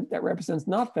complement that represents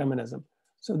not feminism.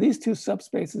 So these 2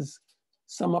 subspaces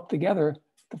sum up together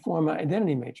to form an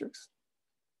identity matrix.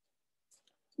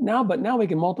 Now we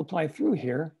can multiply through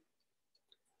here,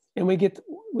 and we get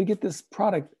this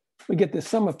product. We get the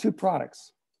sum of 2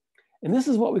 products, and this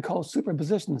is what we call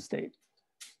superposition state.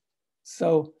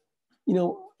 So,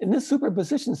 in this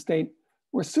superposition state,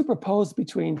 we're superposed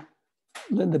between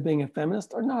Linda being a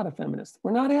feminist or not a feminist.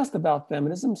 We're not asked about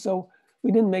feminism, so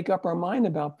we didn't make up our mind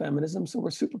about feminism, so we're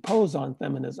superposed on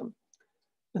feminism.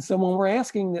 And so when we're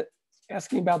asking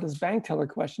about this bank teller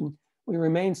question, we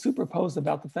remain superposed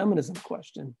about the feminism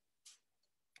question.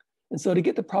 And so to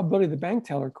get the probability of the bank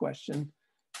teller question,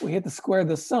 we have to square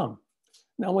the sum.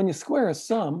 Now, when you square a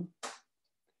sum,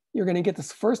 you're going to get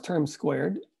this first term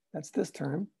squared, that's this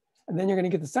term, and then you're going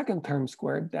to get the second term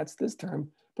squared, that's this term,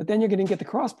 but then you're going to get the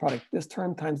cross product, this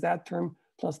term times that term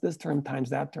plus this term times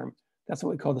that term. That's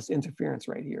what we call this interference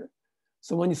right here.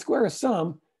 So when you square a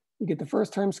sum, you get the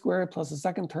first term squared plus the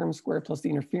second term squared plus the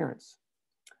interference.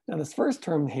 Now this first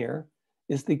term here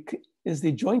is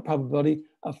the joint probability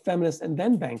of feminist and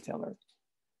then bank teller.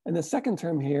 And the second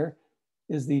term here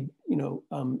is the,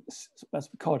 let's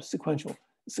call it sequential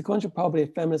probability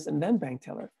of feminist and then bank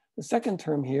teller. The second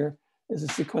term here is a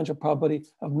sequential probability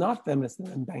of not feminist and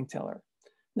then bank teller.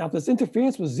 Now, if this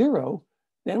interference was 0,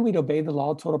 then we'd obey the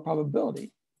law of total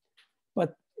probability.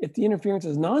 But if the interference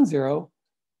is non-zero,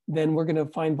 then we're going to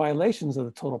find violations of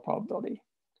the total probability.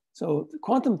 So the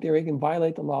quantum theory can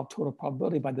violate the law of total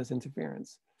probability by this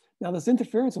interference. Now, this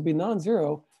interference will be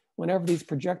non-zero whenever these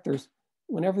projectors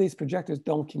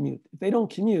don't commute. If they don't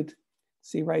commute,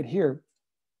 see right here,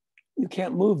 you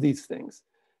can't move these things.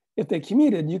 If they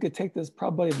commuted, you could take this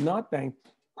probability of not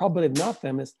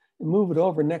feminist and move it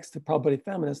over next to probability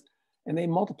feminist, and they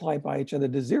multiply by each other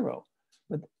to 0.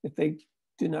 But if they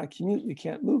do not commute, you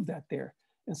can't move that there.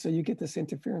 And so you get this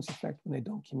interference effect when they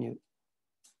don't commute.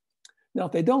 Now,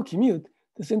 if they don't commute,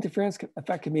 this interference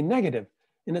effect can be negative.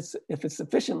 And if it's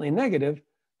sufficiently negative,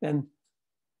 then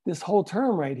this whole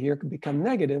term right here could become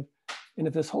negative. And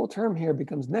if this whole term here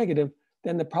becomes negative,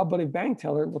 then the probability of bank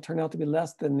teller will turn out to be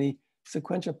less than the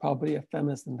sequential probability of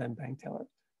feminist and then bank teller.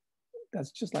 That's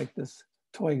just like this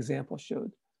toy example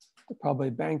showed. The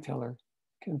probability of bank teller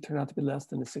can turn out to be less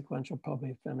than the sequential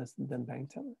probability of feminist and then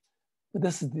bank teller. But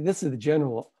this is the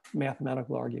general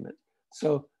mathematical argument.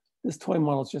 So this toy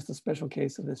model is just a special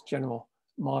case of this general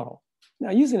model.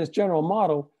 Now, using this general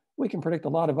model, we can predict a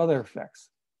lot of other effects.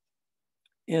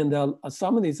 And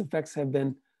some of these effects have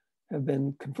been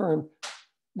confirmed.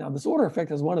 Now, this order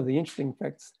effect is one of the interesting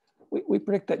effects. We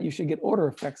predict that you should get order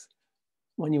effects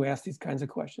when you ask these kinds of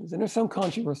questions. And there's some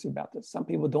controversy about this. Some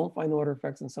people don't find order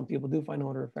effects and some people do find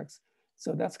order effects.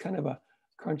 So that's kind of a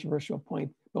controversial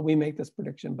point, but we make this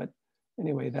prediction. But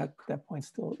Anyway, that point's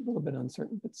still a little bit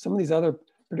uncertain, but some of these other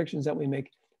predictions that we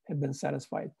make have been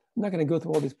satisfied. I'm not going to go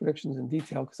through all these predictions in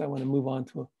detail because I want to move on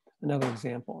to another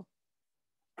example.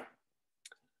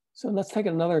 So let's take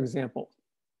another example.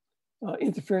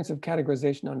 Interference of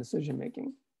categorization on decision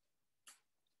making.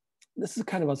 This is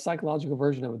kind of a psychological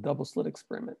version of a double slit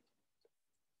experiment.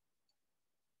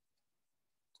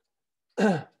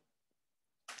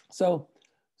 So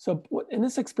in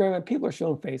this experiment, people are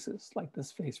shown faces like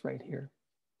this face right here.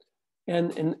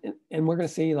 And we're going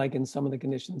to see, like in some of the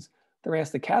conditions, they're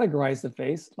asked to categorize the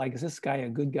face, like is this guy a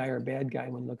good guy or a bad guy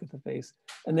when you look at the face?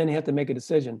 And then you have to make a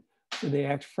decision. Do they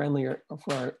act friendly or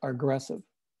aggressive?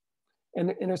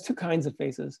 And there's two kinds of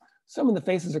faces. Some of the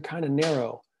faces are kind of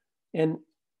narrow. And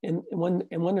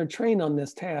when they're trained on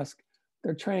this task,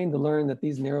 they're trained to learn that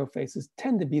these narrow faces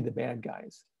tend to be the bad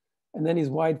guys. And then these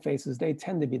wide faces, they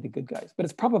tend to be the good guys. But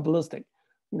it's probabilistic.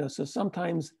 You know, so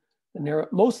sometimes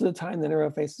most of the time the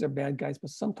narrow faces are bad guys, but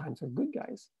sometimes they're good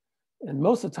guys. And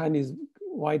most of the time these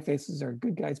wide faces are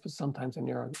good guys, but sometimes they're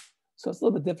narrow. So it's a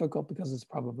little bit difficult because it's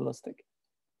probabilistic.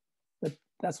 But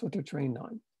that's what they're trained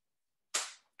on.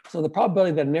 So the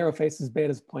probability that a narrow face is bad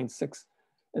is 0.6,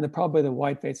 and the probability that a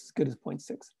wide face is good is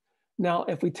 0.6. Now,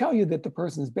 if we tell you that the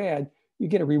person is bad, you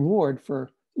get a reward for,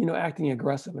 you know, acting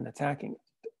aggressive and attacking,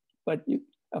 but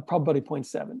a probability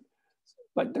 0.7.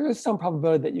 But there is some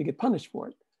probability that you get punished for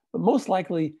it. But most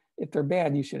likely, if they're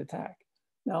bad, you should attack.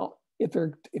 Now, if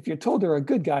you're told they're a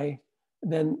good guy,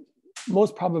 then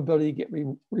most probability you get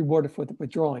rewarded for the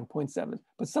withdrawing 0.7.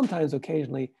 But sometimes,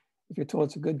 occasionally, if you're told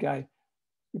it's a good guy,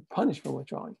 you're punished for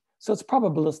withdrawing. So it's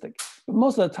probabilistic. But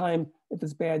most of the time, if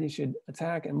it's bad, you should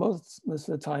attack. And most of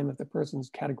the time, if the person's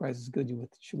categorized as good, you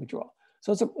should withdraw.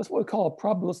 So it's what we call a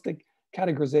probabilistic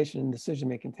categorization and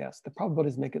decision-making test. The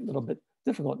probabilities make it a little bit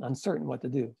difficult and uncertain what to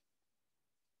do.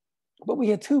 But we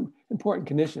had two important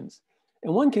conditions.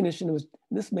 And one condition was,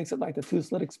 this makes it like the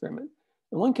two-slit experiment.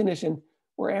 In one condition,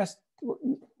 we're asked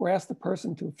the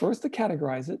person to first to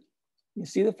categorize it. You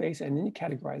see the face and then you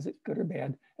categorize it, good or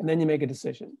bad, and then you make a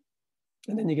decision.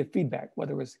 And then you get feedback,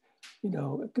 whether it was, you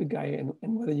know, a good guy and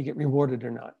whether you get rewarded or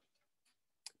not.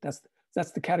 That's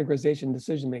the categorization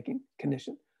decision-making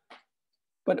condition.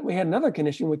 But we had another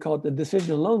condition, we call it the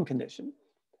decision alone condition.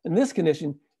 In this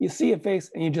condition, you see a face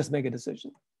and you just make a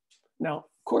decision. Now,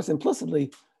 of course,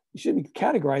 implicitly, you shouldn't be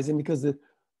categorizing because you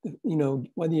know,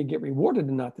 whether you get rewarded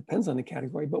or not depends on the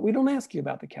category, but we don't ask you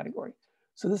about the category.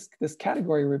 So this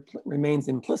category remains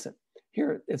implicit.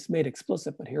 Here it's made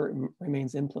explicit, but here it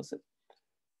remains implicit.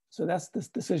 So that's this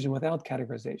decision without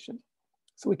categorization.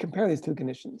 So we compare these two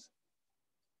conditions.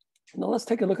 Now let's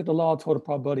take a look at the law of total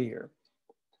probability here.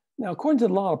 Now, according to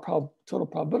the law of total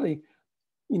probability,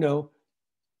 you know,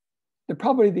 the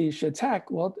probability that you should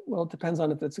attack, well, it depends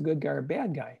on if it's a good guy or a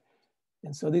bad guy.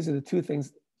 And so these are the two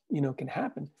things, you know, can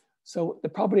happen. So the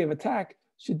probability of attack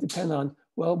should depend on,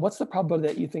 well, what's the probability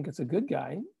that you think it's a good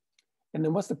guy? And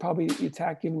then what's the probability that you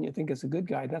attack given you think it's a good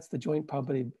guy? That's the joint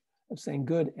probability of saying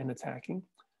good and attacking.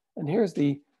 And here's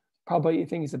the probability you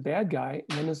think he's a bad guy.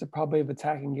 And then there's the probability of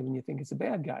attacking given you think it's a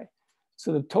bad guy.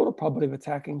 So the total probability of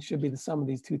attacking should be the sum of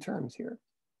these two terms here.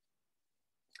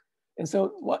 And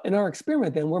so in our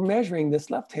experiment then, we're measuring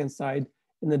this left-hand side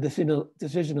in the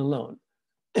decision alone.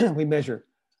 We measure,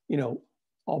 you know,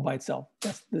 all by itself.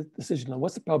 That's the decision alone.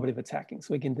 What's the probability of attacking?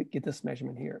 So we can get this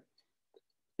measurement here.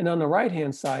 And on the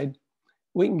right-hand side,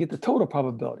 we can get the total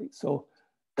probability. So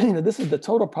you know, this is the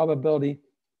total probability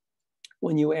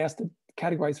when you ask to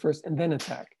categorize first and then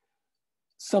attack,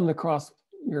 summed across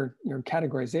your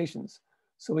categorizations.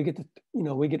 So we get to, you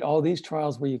know, we get all these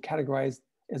trials where you categorize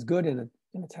as good and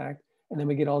attack, and then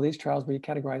we get all these trials where you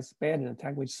categorize bad and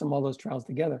attack. We sum all those trials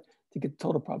together to get the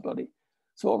total probability.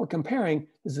 So what we're comparing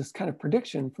is this kind of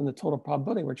prediction from the total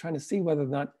probability. We're trying to see whether or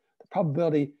not the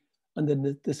probability on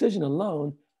the decision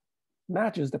alone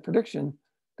matches the prediction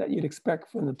that you'd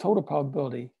expect from the total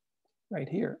probability right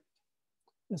here.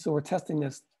 And so we're testing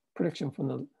this prediction from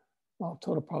the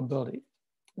total probability.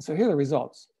 And so here are the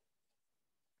results.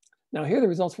 Now here are the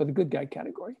results for the good guy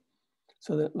category.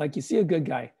 So that, like, you see a good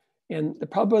guy, and the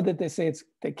probability that they say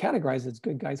they categorize it's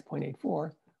good guy is 0.84,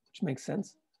 which makes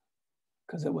sense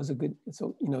because it was a good,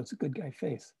 so you know, it's a good guy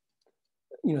face.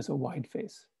 You know, it's a wide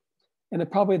face. And the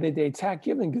probability that they attack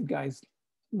given good guys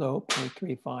low,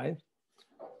 0.35.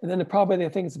 And then the probability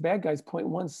they think it's a bad guy is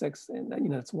 0.16, and you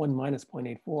know, it's 1 minus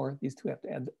 0.84. These two have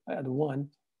to add 1.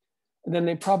 And then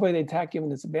the probability they attack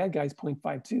given it's a bad guy is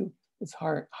 0.52. It's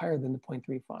higher than the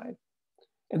 0.35.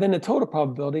 And then the total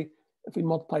probability, if we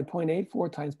multiply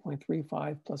 0.84 times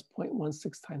 0.35 plus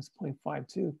 0.16 times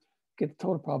 0.52, get the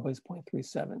total probability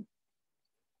is 0.37.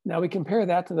 Now we compare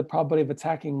that to the probability of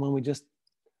attacking when we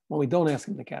don't ask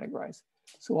them to categorize.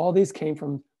 So all these came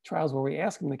from trials where we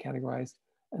ask them to categorize,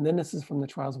 and then this is from the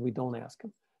trials where we don't ask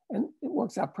them. And it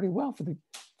works out pretty well for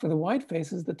the white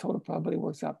faces. The total probability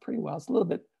works out pretty well. It's a little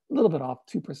bit off,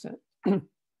 2%, a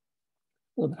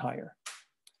little bit higher.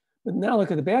 But now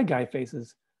look at the bad guy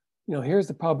faces. You know, here's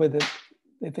the probability that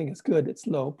they think it's good. It's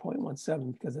low,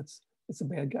 0.17, because it's a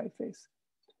bad guy face.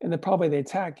 And the probability they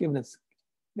attack, given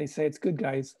they say it's good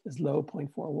guys, is low,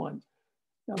 0.41.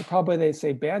 Now the probability they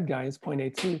say bad guy is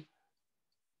 0.82.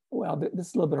 Well, this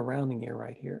is a little bit of rounding error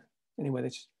right here. Anyway,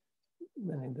 this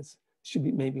should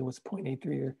be, maybe it was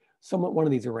 0.83 or somewhat, one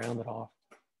of these are rounded off.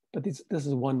 But this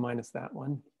is 1 minus that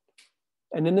one.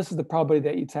 And then this is the probability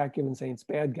that you attack given saying it's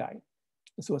bad guy.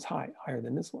 And so it's higher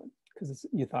than this one, because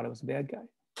you thought it was a bad guy.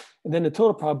 And then the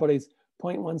total probability is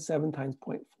 0.17 times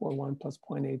 0.41 plus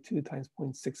 0.82 times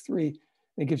 0.63. And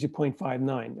it gives you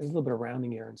 0.59. There's a little bit of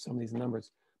rounding error in some of these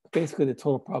numbers. But basically, the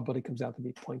total probability comes out to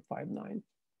be 0.59.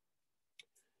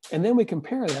 And then we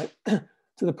compare that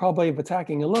to the probability of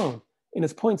attacking alone. And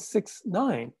it's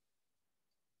 0.69.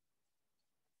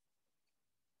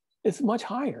 It's much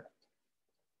higher.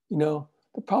 You know,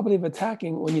 the probability of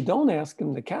attacking when you don't ask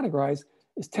them to categorize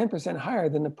is 10% higher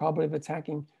than the probability of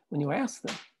attacking when you ask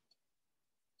them.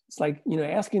 It's like, you know,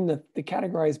 asking to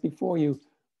categorize before you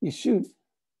shoot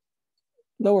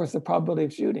lowers the probability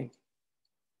of shooting.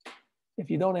 If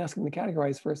you don't ask them to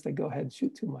categorize first, they go ahead and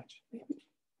shoot too much, maybe.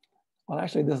 Well,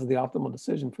 actually, this is the optimal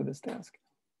decision for this task.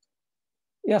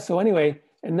 Yeah, so anyway,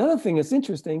 another thing that's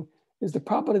interesting is the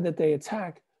probability that they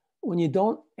attack when you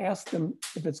don't ask them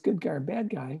if it's good guy or bad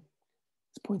guy,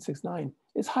 it's 0.69.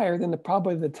 It's higher than the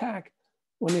probability of attack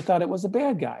when they thought it was a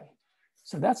bad guy.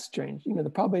 So that's strange. You know, the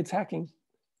probability of attacking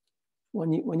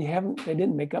when they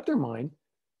didn't make up their mind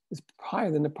is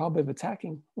higher than the probability of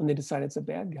attacking when they decide it's a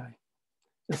bad guy.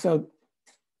 And so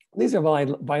these are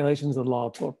violations of the law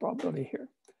of total probability here.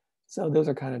 So those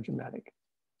are kind of dramatic.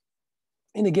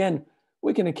 And again,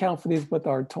 we can account for these with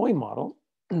our toy model.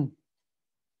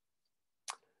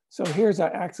 So here's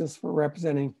our axis for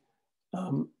representing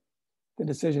the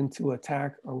decision to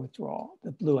attack or withdraw,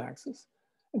 the blue axis.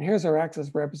 And here's our axis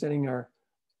representing our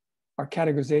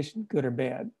categorization, good or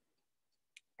bad,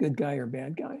 good guy or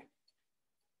bad guy.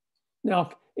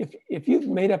 Now, if you've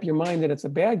made up your mind that it's a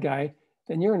bad guy,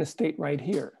 then you're in a state right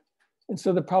here. And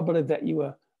so the probability that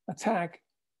you attack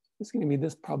is going to be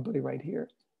this probability right here.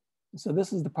 And so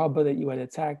this is the probability that you would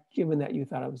attack given that you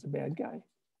thought it was a bad guy.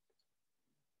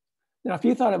 Now, if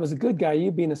you thought it was a good guy,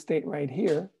 you'd be in a state right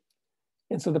here.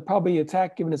 And so the probability you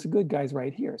attack given it's a good guy is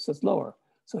right here. So it's lower.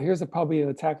 So here's the probability of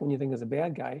attack when you think it's a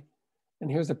bad guy.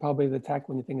 And here's the probability of attack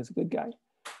when you think it's a good guy.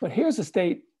 But here's a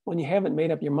state when you haven't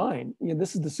made up your mind. You know,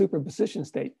 this is the superposition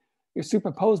state. You're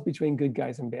superposed between good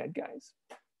guys and bad guys.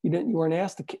 You were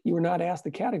not asked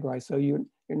to categorize. So you're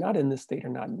not in this state or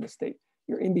not in this state.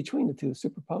 You're in between the two,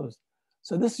 superposed.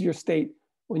 So this is your state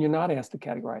when you're not asked to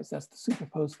categorize. That's the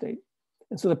superposed state.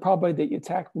 And so the probability that you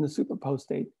attack from the superposed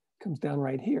state comes down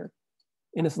right here.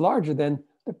 And it's larger than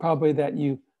the probability that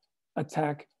you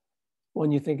attack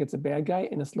when you think it's a bad guy,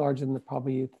 and it's larger than the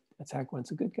probability you attack when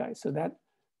it's a good guy. So that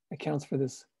accounts for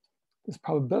this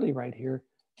probability right here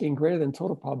being greater than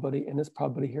total probability, and this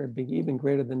probability here being even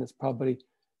greater than this probability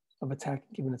of attack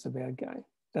given it's a bad guy.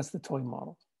 That's the toy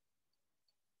model.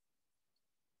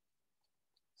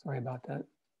 Sorry about that.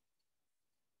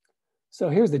 So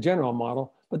here's the general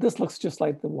model, but this looks just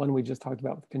like the one we just talked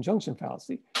about with conjunction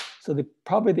fallacy. So the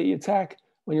probability that you attack,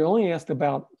 when you're only asked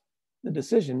about the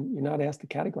decision, you're not asked to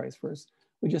categorize first.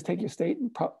 We just take your state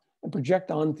and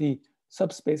project on the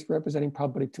subspace representing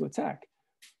probability to attack.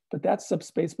 But that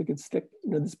subspace we could stick,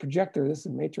 you know, this projector, this is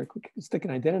a matrix, we could stick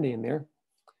an identity in there,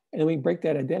 and then we break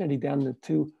that identity down into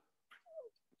two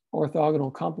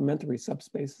orthogonal complementary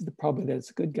subspaces, the probability that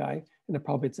it's a good guy and the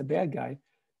probability it's a bad guy.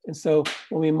 And so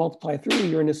when we multiply through,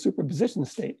 you're in a superposition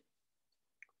state.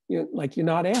 You're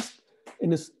not asked in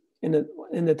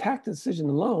the attack decision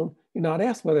alone, you're not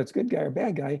asked whether it's good guy or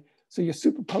bad guy. So you're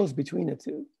superposed between the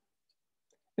two.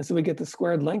 And so we get the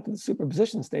squared length of the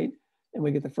superposition state, and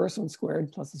we get the first one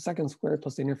squared plus the second squared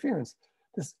plus the interference.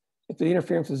 If the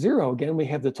interference is 0, again, we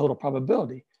have the total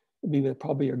probability. It'd be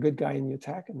probably a good guy in the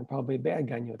attack and probably a bad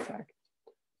guy in the attack.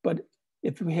 But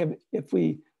if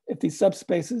these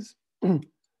subspaces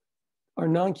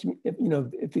are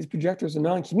if these projectors are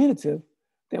non-commutative,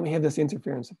 then we have this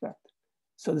interference effect.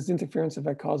 So this interference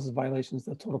effect causes violations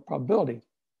of the total probability.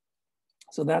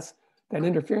 So that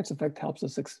interference effect helps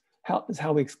us is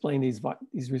how we explain these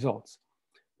results.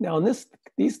 Now in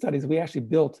these studies, we actually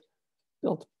built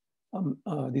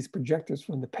these projectors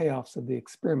from the payoffs of the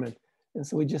experiment, and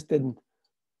so we just didn't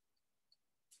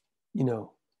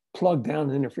plug down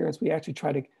an interference. We actually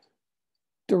try to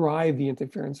derive the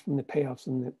interference from the payoffs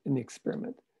in the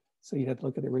experiment. So you'd have to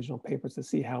look at the original papers to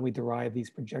see how we derive these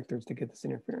projectors to get this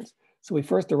interference. So we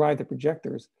first derive the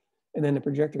projectors, and then the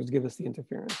projectors give us the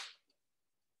interference.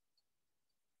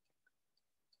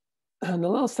 And now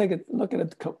let's take a look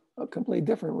at a completely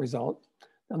different result.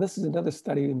 Now this is another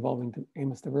study involving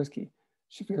Amos Tversky.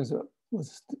 Shafir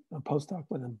was a postdoc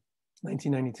with him,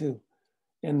 1992.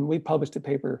 And we published a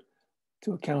paper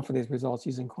to account for these results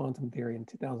using quantum theory in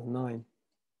 2009.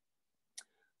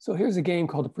 So here's a game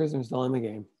called the Prisoner's Dilemma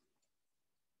game.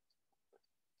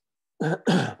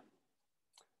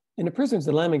 In the Prisoner's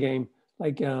Dilemma game,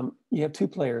 you have two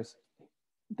players,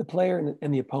 the player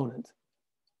and the opponent.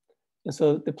 And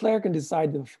so the player can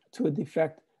decide to a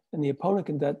defect, and the opponent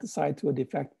can decide to a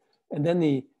defect, and then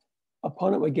the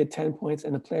opponent would get 10 points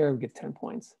and the player would get 10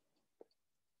 points.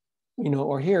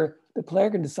 Or here, the player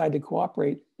can decide to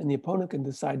cooperate and the opponent can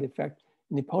decide to defect,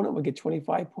 and the opponent would get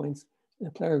 25 points and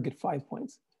the player would get 5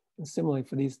 points. And similarly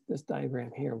for this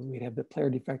diagram here, we'd have the player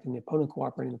defect and the opponent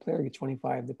cooperating, the player would get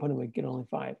 25, the opponent would get only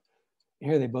 5. And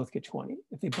here they both get 20.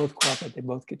 If they both cooperate, they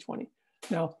both get 20.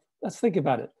 Now, let's think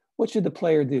about it. What should the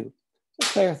player do?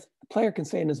 The player can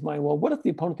say in his mind, well, what if the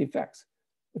opponent defects?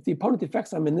 If the opponent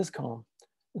defects, I'm in this column.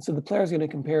 And so the player is going to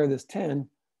compare this 10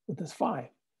 with this 5.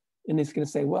 And he's going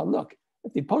to say, well, look,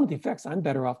 if the opponent defects, I'm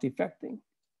better off defecting.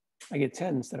 I get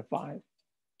 10 instead of 5.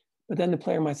 But then the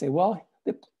player might say, well,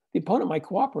 the opponent might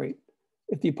cooperate.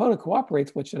 If the opponent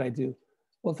cooperates, what should I do?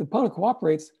 Well, if the opponent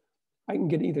cooperates, I can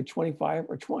get either 25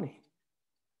 or 20.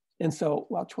 And so,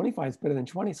 well, 25 is better than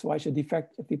 20, so I should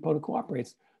defect if the opponent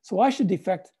cooperates. So I should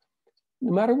defect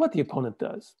no matter what the opponent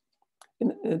does.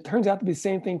 And it turns out to be the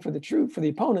same thing for the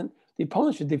opponent. The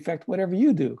opponent should defect whatever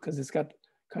you do, because it's got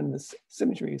kind of this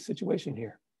symmetry situation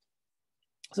here.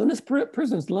 So in this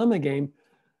Prisoner's Dilemma game,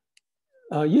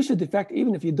 you should defect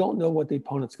even if you don't know what the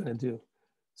opponent's going to do.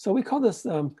 So we call this,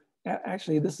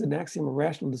 actually, this is an axiom of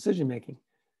rational decision making.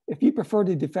 If you prefer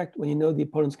to defect when you know the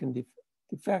opponent's going to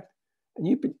defect, and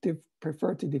you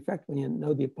prefer to defect when you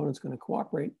know the opponent's going to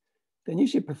cooperate, then you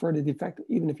should prefer to defect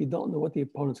even if you don't know what the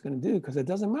opponent's going to do, because it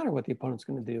doesn't matter what the opponent's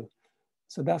going to do.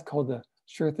 So that's called the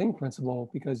sure thing principle,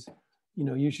 because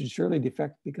you should surely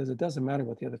defect because it doesn't matter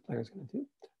what the other player is going to do.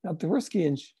 Now,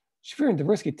 Shafir and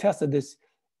Tversky tested this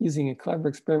using a clever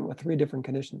experiment with 3 different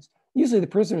conditions. Usually the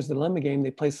Prisoner's Dilemma game,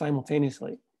 they play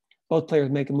simultaneously. Both players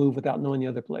make a move without knowing the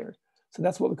other player. So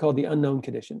that's what we call the unknown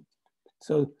condition.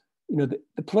 So the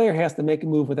player has to make a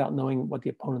move without knowing what the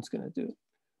opponent's going to do.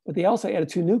 But they also added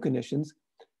 2 new conditions.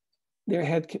 They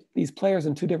had these players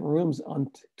in 2 different rooms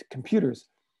on computers.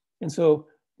 And so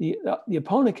the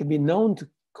opponent can be known to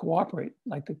cooperate,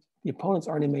 like the opponent's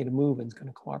already made a move and is going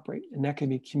to cooperate, and that can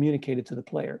be communicated to the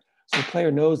player. So the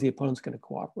player knows the opponent's going to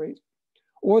cooperate.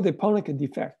 Or the opponent could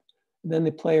defect, and then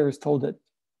the player is told that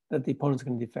the opponent's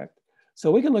going to defect.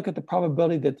 So we can look at the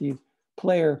probability that the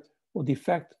player will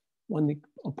defect when the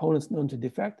opponent's known to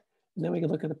defect, and then we can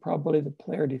look at the probability the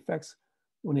player defects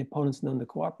when the opponent's known to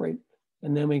cooperate,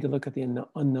 and then we can look at the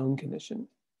unknown condition.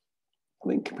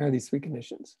 We can compare these 3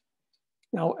 conditions.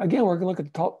 Now, again, we're going to look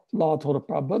at the law of total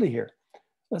probability here.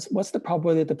 What's the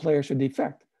probability that the player should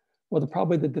defect? Well, the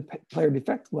probability that the player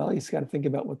defects, well, he's got to think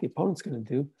about what the opponent's going to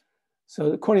do.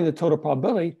 So according to the total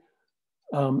probability,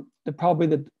 the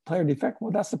probability that the player defect,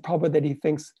 well, that's the probability that he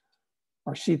thinks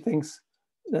or she thinks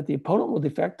that the opponent will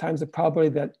defect times the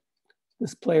probability that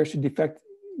this player should defect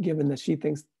given that she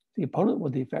thinks the opponent will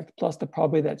defect, plus the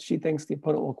probability that she thinks the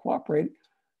opponent will cooperate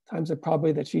times the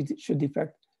probability that she should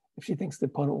defect if she thinks the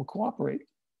opponent will cooperate.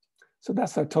 So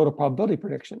that's our total probability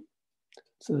prediction.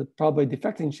 So the probability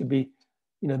defecting should be,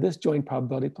 this joint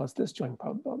probability plus this joint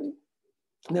probability.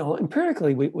 Now,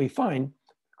 empirically, we find,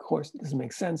 of course, this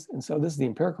makes sense. And so this is the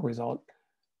empirical result,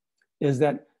 is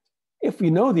that if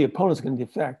we know the opponent's going to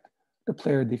defect, the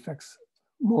player defects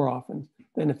more often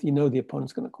than if you know the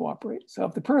opponent's going to cooperate. So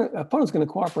if the opponent's going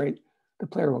to cooperate, the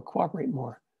player will cooperate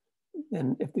more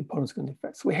than if the opponent's going to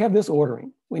defect. So we have this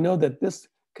ordering. We know that this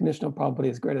conditional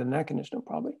probability is greater than that conditional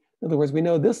probability. In other words, we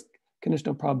know this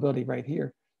conditional probability right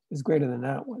here is greater than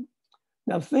that one.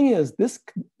 Now, the thing is, this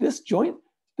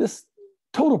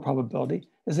total probability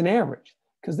is an average,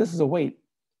 because this is a weight.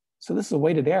 So this is a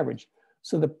weighted average.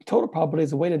 So the total probability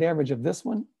is a weighted average of this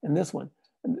one and this one.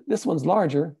 And this one's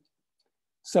larger.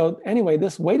 So anyway,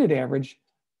 this weighted average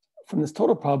from this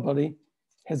total probability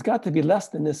has got to be less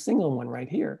than this single one right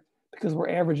here, because we're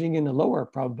averaging in the lower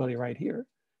probability right here.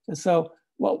 And so,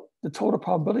 well, the total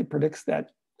probability predicts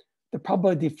that the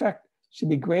probability defect should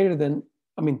be greater than,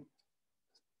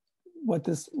 what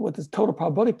this total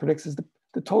probability predicts is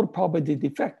the total probability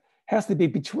defect has to be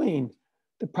between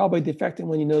the probability defecting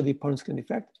when you know the opponent's going to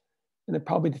defect and the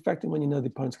probability defecting when you know the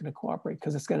opponent's going to cooperate,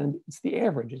 because it's the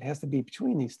average. It has to be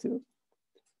between these two.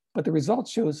 But the result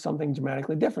shows something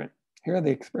dramatically different. Here are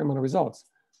the experimental results.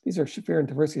 These are Shafir and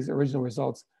Tversky's original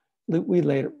results. We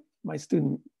later, my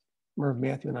student Merv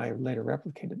Matthew and I later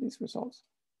replicated these results.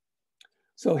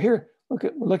 So here,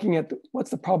 we're looking at what's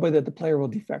the probability that the player will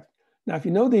defect. Now, if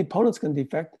you know the opponent's going to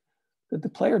defect, that the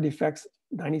player defects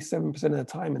 97% of the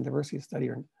time in Tversky's study,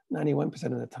 or 91%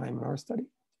 of the time in our study.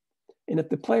 And if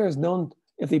the player is known,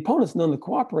 if the opponent's known to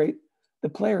cooperate, the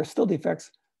player still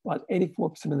defects about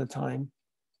 84% of the time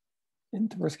in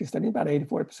Tversky's study, about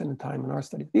 84% of the time in our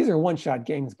study. These are one-shot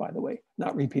games, by the way,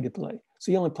 not repeated play.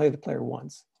 So you only play the player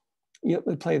once. You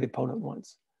only play the opponent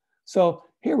once. So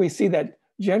here we see that,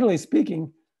 generally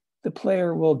speaking, the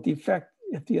player will defect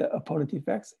if the opponent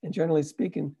defects, and generally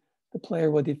speaking, the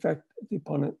player will defect if the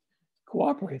opponent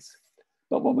cooperates.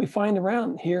 But what we find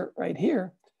around here, right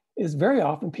here, is very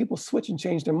often people switch and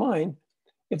change their mind.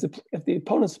 If the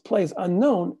opponent's play is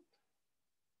unknown,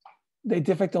 they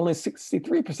defect only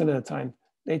 63% of the time.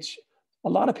 A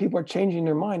lot of people are changing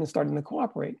their mind and starting to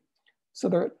cooperate. So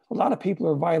a lot of people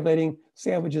are violating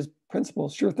Savage's principle,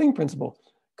 sure thing principle,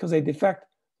 because they defect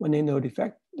when they know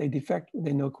defect, they defect when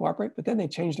they know cooperate, but then they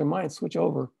change their mind, switch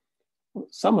over.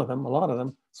 Some of them, a lot of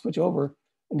them, switch over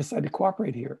and decide to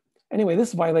cooperate here. Anyway,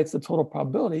 this violates the total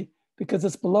probability because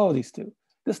it's below these two.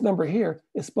 This number here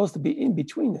is supposed to be in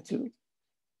between the two.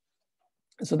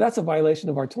 And so that's a violation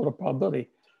of our total probability.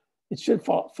 It should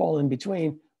fall in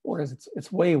between, whereas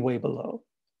it's way, way below.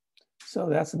 So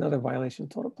that's another violation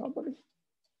of total probability.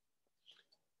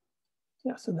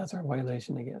 Yeah, so that's our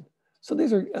violation again. So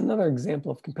these are another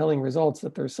example of compelling results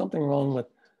that there's something wrong with,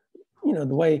 the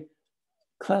way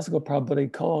classical probability,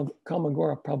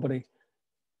 Kolmogorov probability,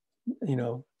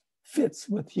 fits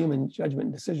with human judgment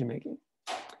and decision making.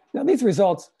 Now these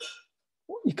results,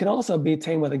 you can also be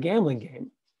attained with a gambling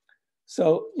game.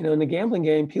 So, in the gambling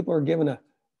game, people are given a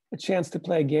chance to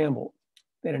play a gamble.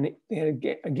 They had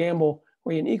a gamble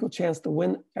where you had an equal chance to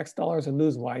win X dollars and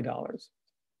lose Y dollars.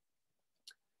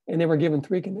 And they were given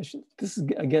 3 conditions. This is,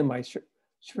 again, by Shafir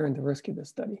and Tversky, this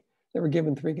study. They were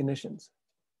given 3 conditions.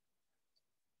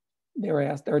 They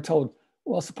were told,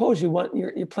 well, suppose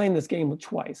you're playing this game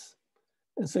twice.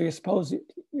 And so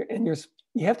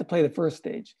you have to play the first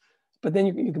stage, but then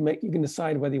you can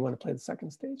decide whether you want to play the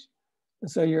second stage. And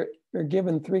so you're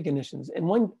given 3 conditions. In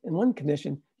one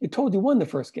condition, you're told you won the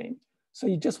first game. So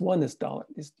you just won this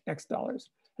X dollars.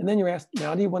 And then you're asked,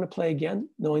 now do you want to play again,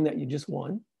 knowing that you just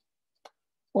won?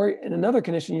 Or in another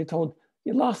condition, you're told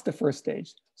you lost the first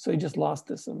stage. So you just lost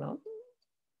this amount.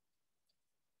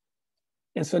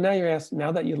 And so now you're asked,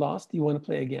 now that you lost, do you want to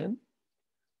play again?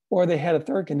 Or they had a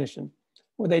third condition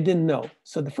where they didn't know.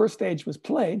 So the first stage was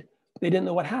played, but they didn't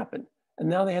know what happened. And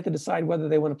now they had to decide whether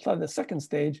they want to play the second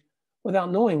stage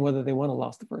without knowing whether they won or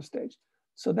lost the first stage.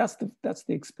 So that's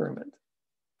the experiment.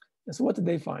 And so what did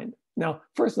they find? Now,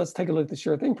 first, let's take a look at the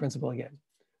sure thing principle again.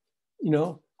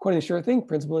 According to the sure thing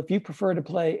principle, if you prefer to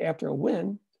play after a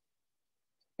win,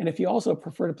 and if you also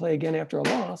prefer to play again after a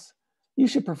loss, you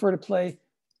should prefer to play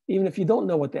even if you don't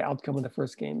know what the outcome of the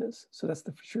first game is. So that's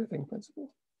the sure thing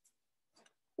principle.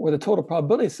 Or the total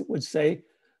probability would say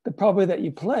the probability that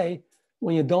you play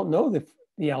when you don't know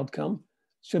the outcome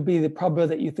should be the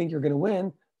probability that you think you're going to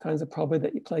win times the probability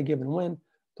that you play, give and win,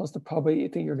 plus the probability you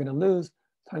think you're going to lose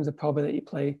times the probability that you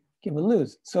play, give and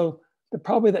lose. So the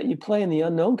probability that you play in the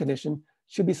unknown condition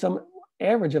should be some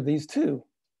average of these two,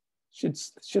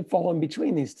 should fall in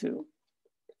between these two.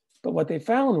 But what they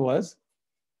found was,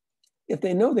 if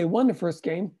they know they won the first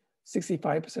game,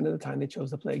 65% of the time they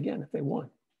chose to play again if they won.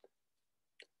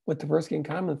 What Tversky and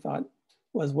Kahneman thought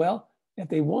was, well, if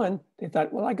they won, they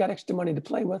thought, well, I got extra money to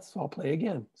play with, so I'll play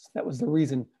again. So that was the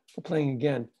reason for playing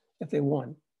again if they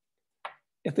won.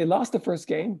 If they lost the first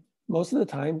game, most of the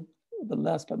time, but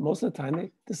less, but most of the time,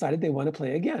 they decided they want to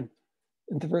play again.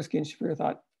 And Tversky and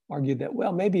Shafir argued that,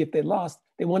 well, maybe if they lost,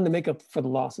 they wanted to make up for the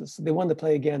losses. So they wanted to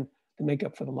play again to make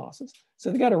up for the losses. So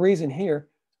they got a reason here.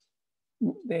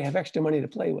 They have extra money to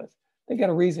play with. They got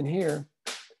a reason here.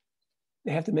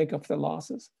 They have to make up for the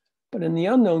losses. But in the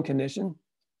unknown condition,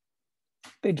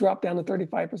 they drop down to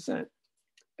 35%.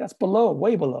 That's below,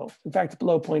 way below. In fact, it's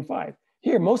below 0.5.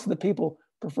 Here, most of the people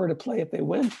prefer to play if they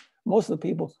win. Most of the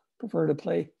people prefer to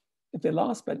play if they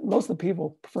lost, but most of the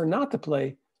people prefer not to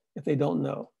play if they don't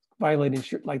know, violating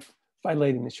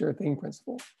the sure thing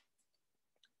principle.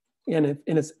 And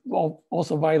it's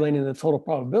also violating the total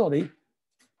probability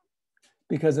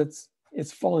because it's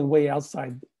falling way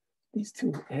outside these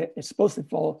two. It's supposed to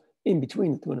fall in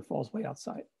between the two and it falls way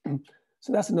outside.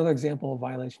 So that's another example of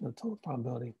violation of total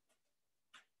probability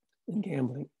in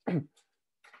gambling.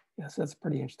 Yes, that's a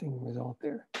pretty interesting result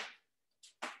there.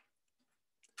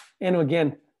 And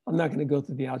again, I'm not going to go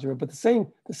through the algebra, but the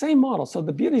same model. So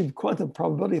the beauty of quantum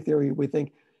probability theory, we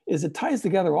think, is it ties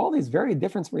together all these very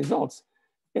different results.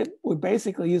 We're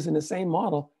basically using the same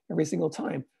model every single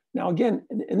time. Now, again,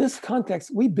 in this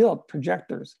context, we built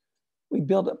projectors. We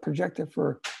built a projector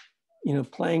for,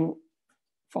 playing,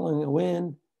 following a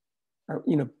win, or,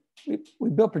 we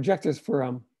built projectors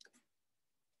for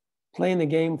playing the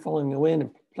game, following a win,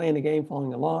 and playing the game,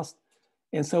 following a loss.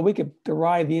 And so we could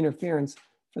derive the interference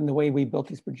from the way we built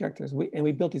these projectors.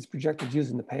 We built these projectors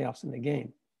using the payoffs in the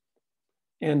game.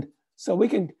 And so we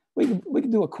can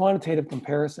do a quantitative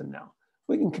comparison now.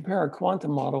 We can compare our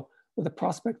quantum model with a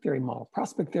prospect theory model.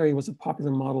 Prospect theory was a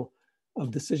popular model of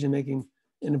decision-making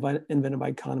invented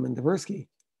by Kahneman and Tversky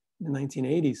in the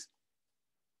 1980s.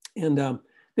 And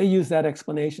they used that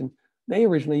explanation. They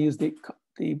originally used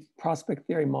the prospect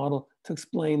theory model to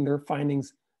explain their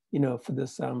findings, for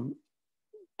this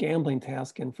gambling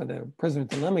task and for the prisoner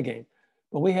dilemma game.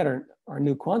 But we had our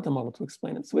new quantum model to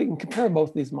explain it. So we can compare both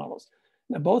of these models.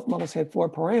 Now, both models had 4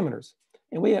 parameters.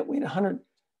 And we had 100,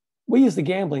 we used the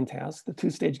gambling task, the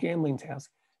 2-stage gambling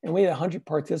task, and we had 100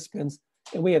 participants,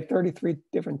 and we had 33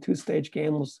 different 2-stage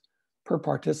gambles per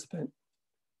participant.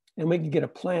 And we could get a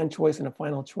planned choice and a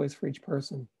final choice for each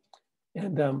person.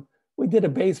 And we did a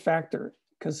Bayes factor,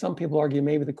 because some people argue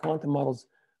maybe the quantum model's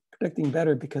predicting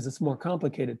better because it's more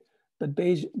complicated. But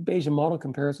Bayesian model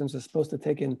comparisons are supposed to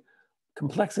take in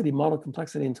model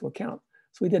complexity into account.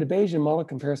 So we did a Bayesian model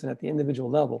comparison at the individual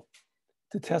level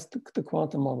to test the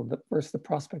quantum model versus the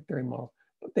prospect theory model.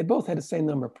 But they both had the same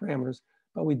number of parameters,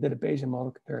 but we did a Bayesian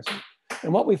model comparison.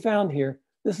 And what we found here,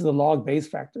 this is the log Bayes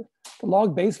factor. The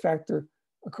log Bayes factor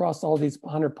across all these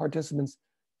 100 participants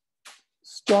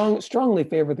strongly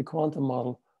favored the quantum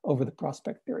model over the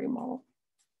prospect theory model.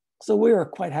 So we are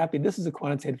quite happy. This is a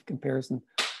quantitative comparison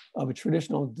of a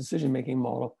traditional decision-making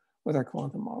model with our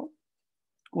quantum model.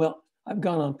 Well, I've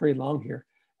gone on pretty long here.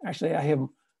 Actually,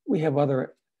 we have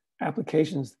other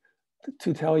applications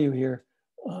to tell you here.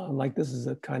 Like this is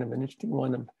a kind of an interesting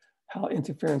one of how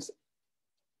interference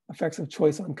effects of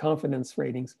choice on confidence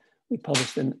ratings. We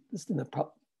published this in the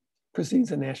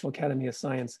Proceedings of the National Academy of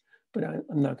Science, but I'm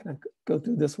not going to go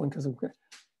through this one because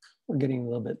we're getting a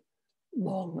little bit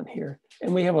long one here.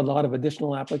 And we have a lot of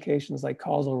additional applications like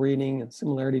causal reading and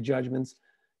similarity judgments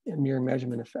and mirror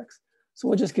measurement effects. So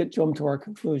we'll just jump to our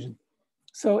conclusion.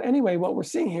 So anyway, what we're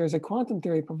seeing here is that quantum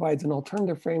theory provides an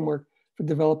alternative framework for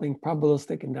developing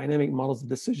probabilistic and dynamic models of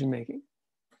decision-making.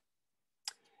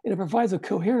 And it provides a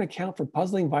coherent account for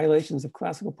puzzling violations of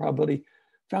classical probability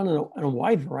found in a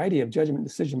wide variety of judgment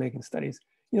decision-making studies.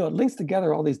 It links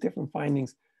together all these different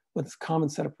findings with its common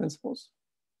set of principles.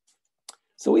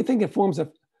 So we think it forms a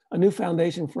new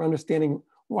foundation for understanding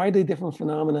widely different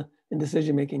phenomena in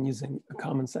decision-making using a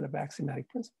common set of axiomatic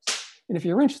principles. And if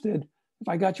you're interested, if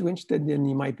I got you interested, then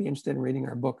you might be interested in reading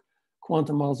our book,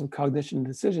 Quantum Models of Cognition and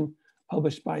Decision,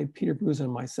 published by Peter Bruce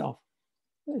and myself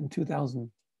in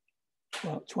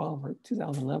 2012 or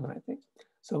 2011, I think.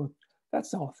 So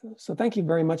that's all. So thank you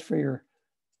very much for your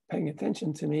paying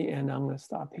attention to me, and I'm going to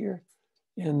stop here,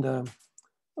 and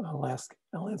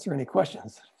I'll answer any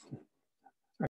questions.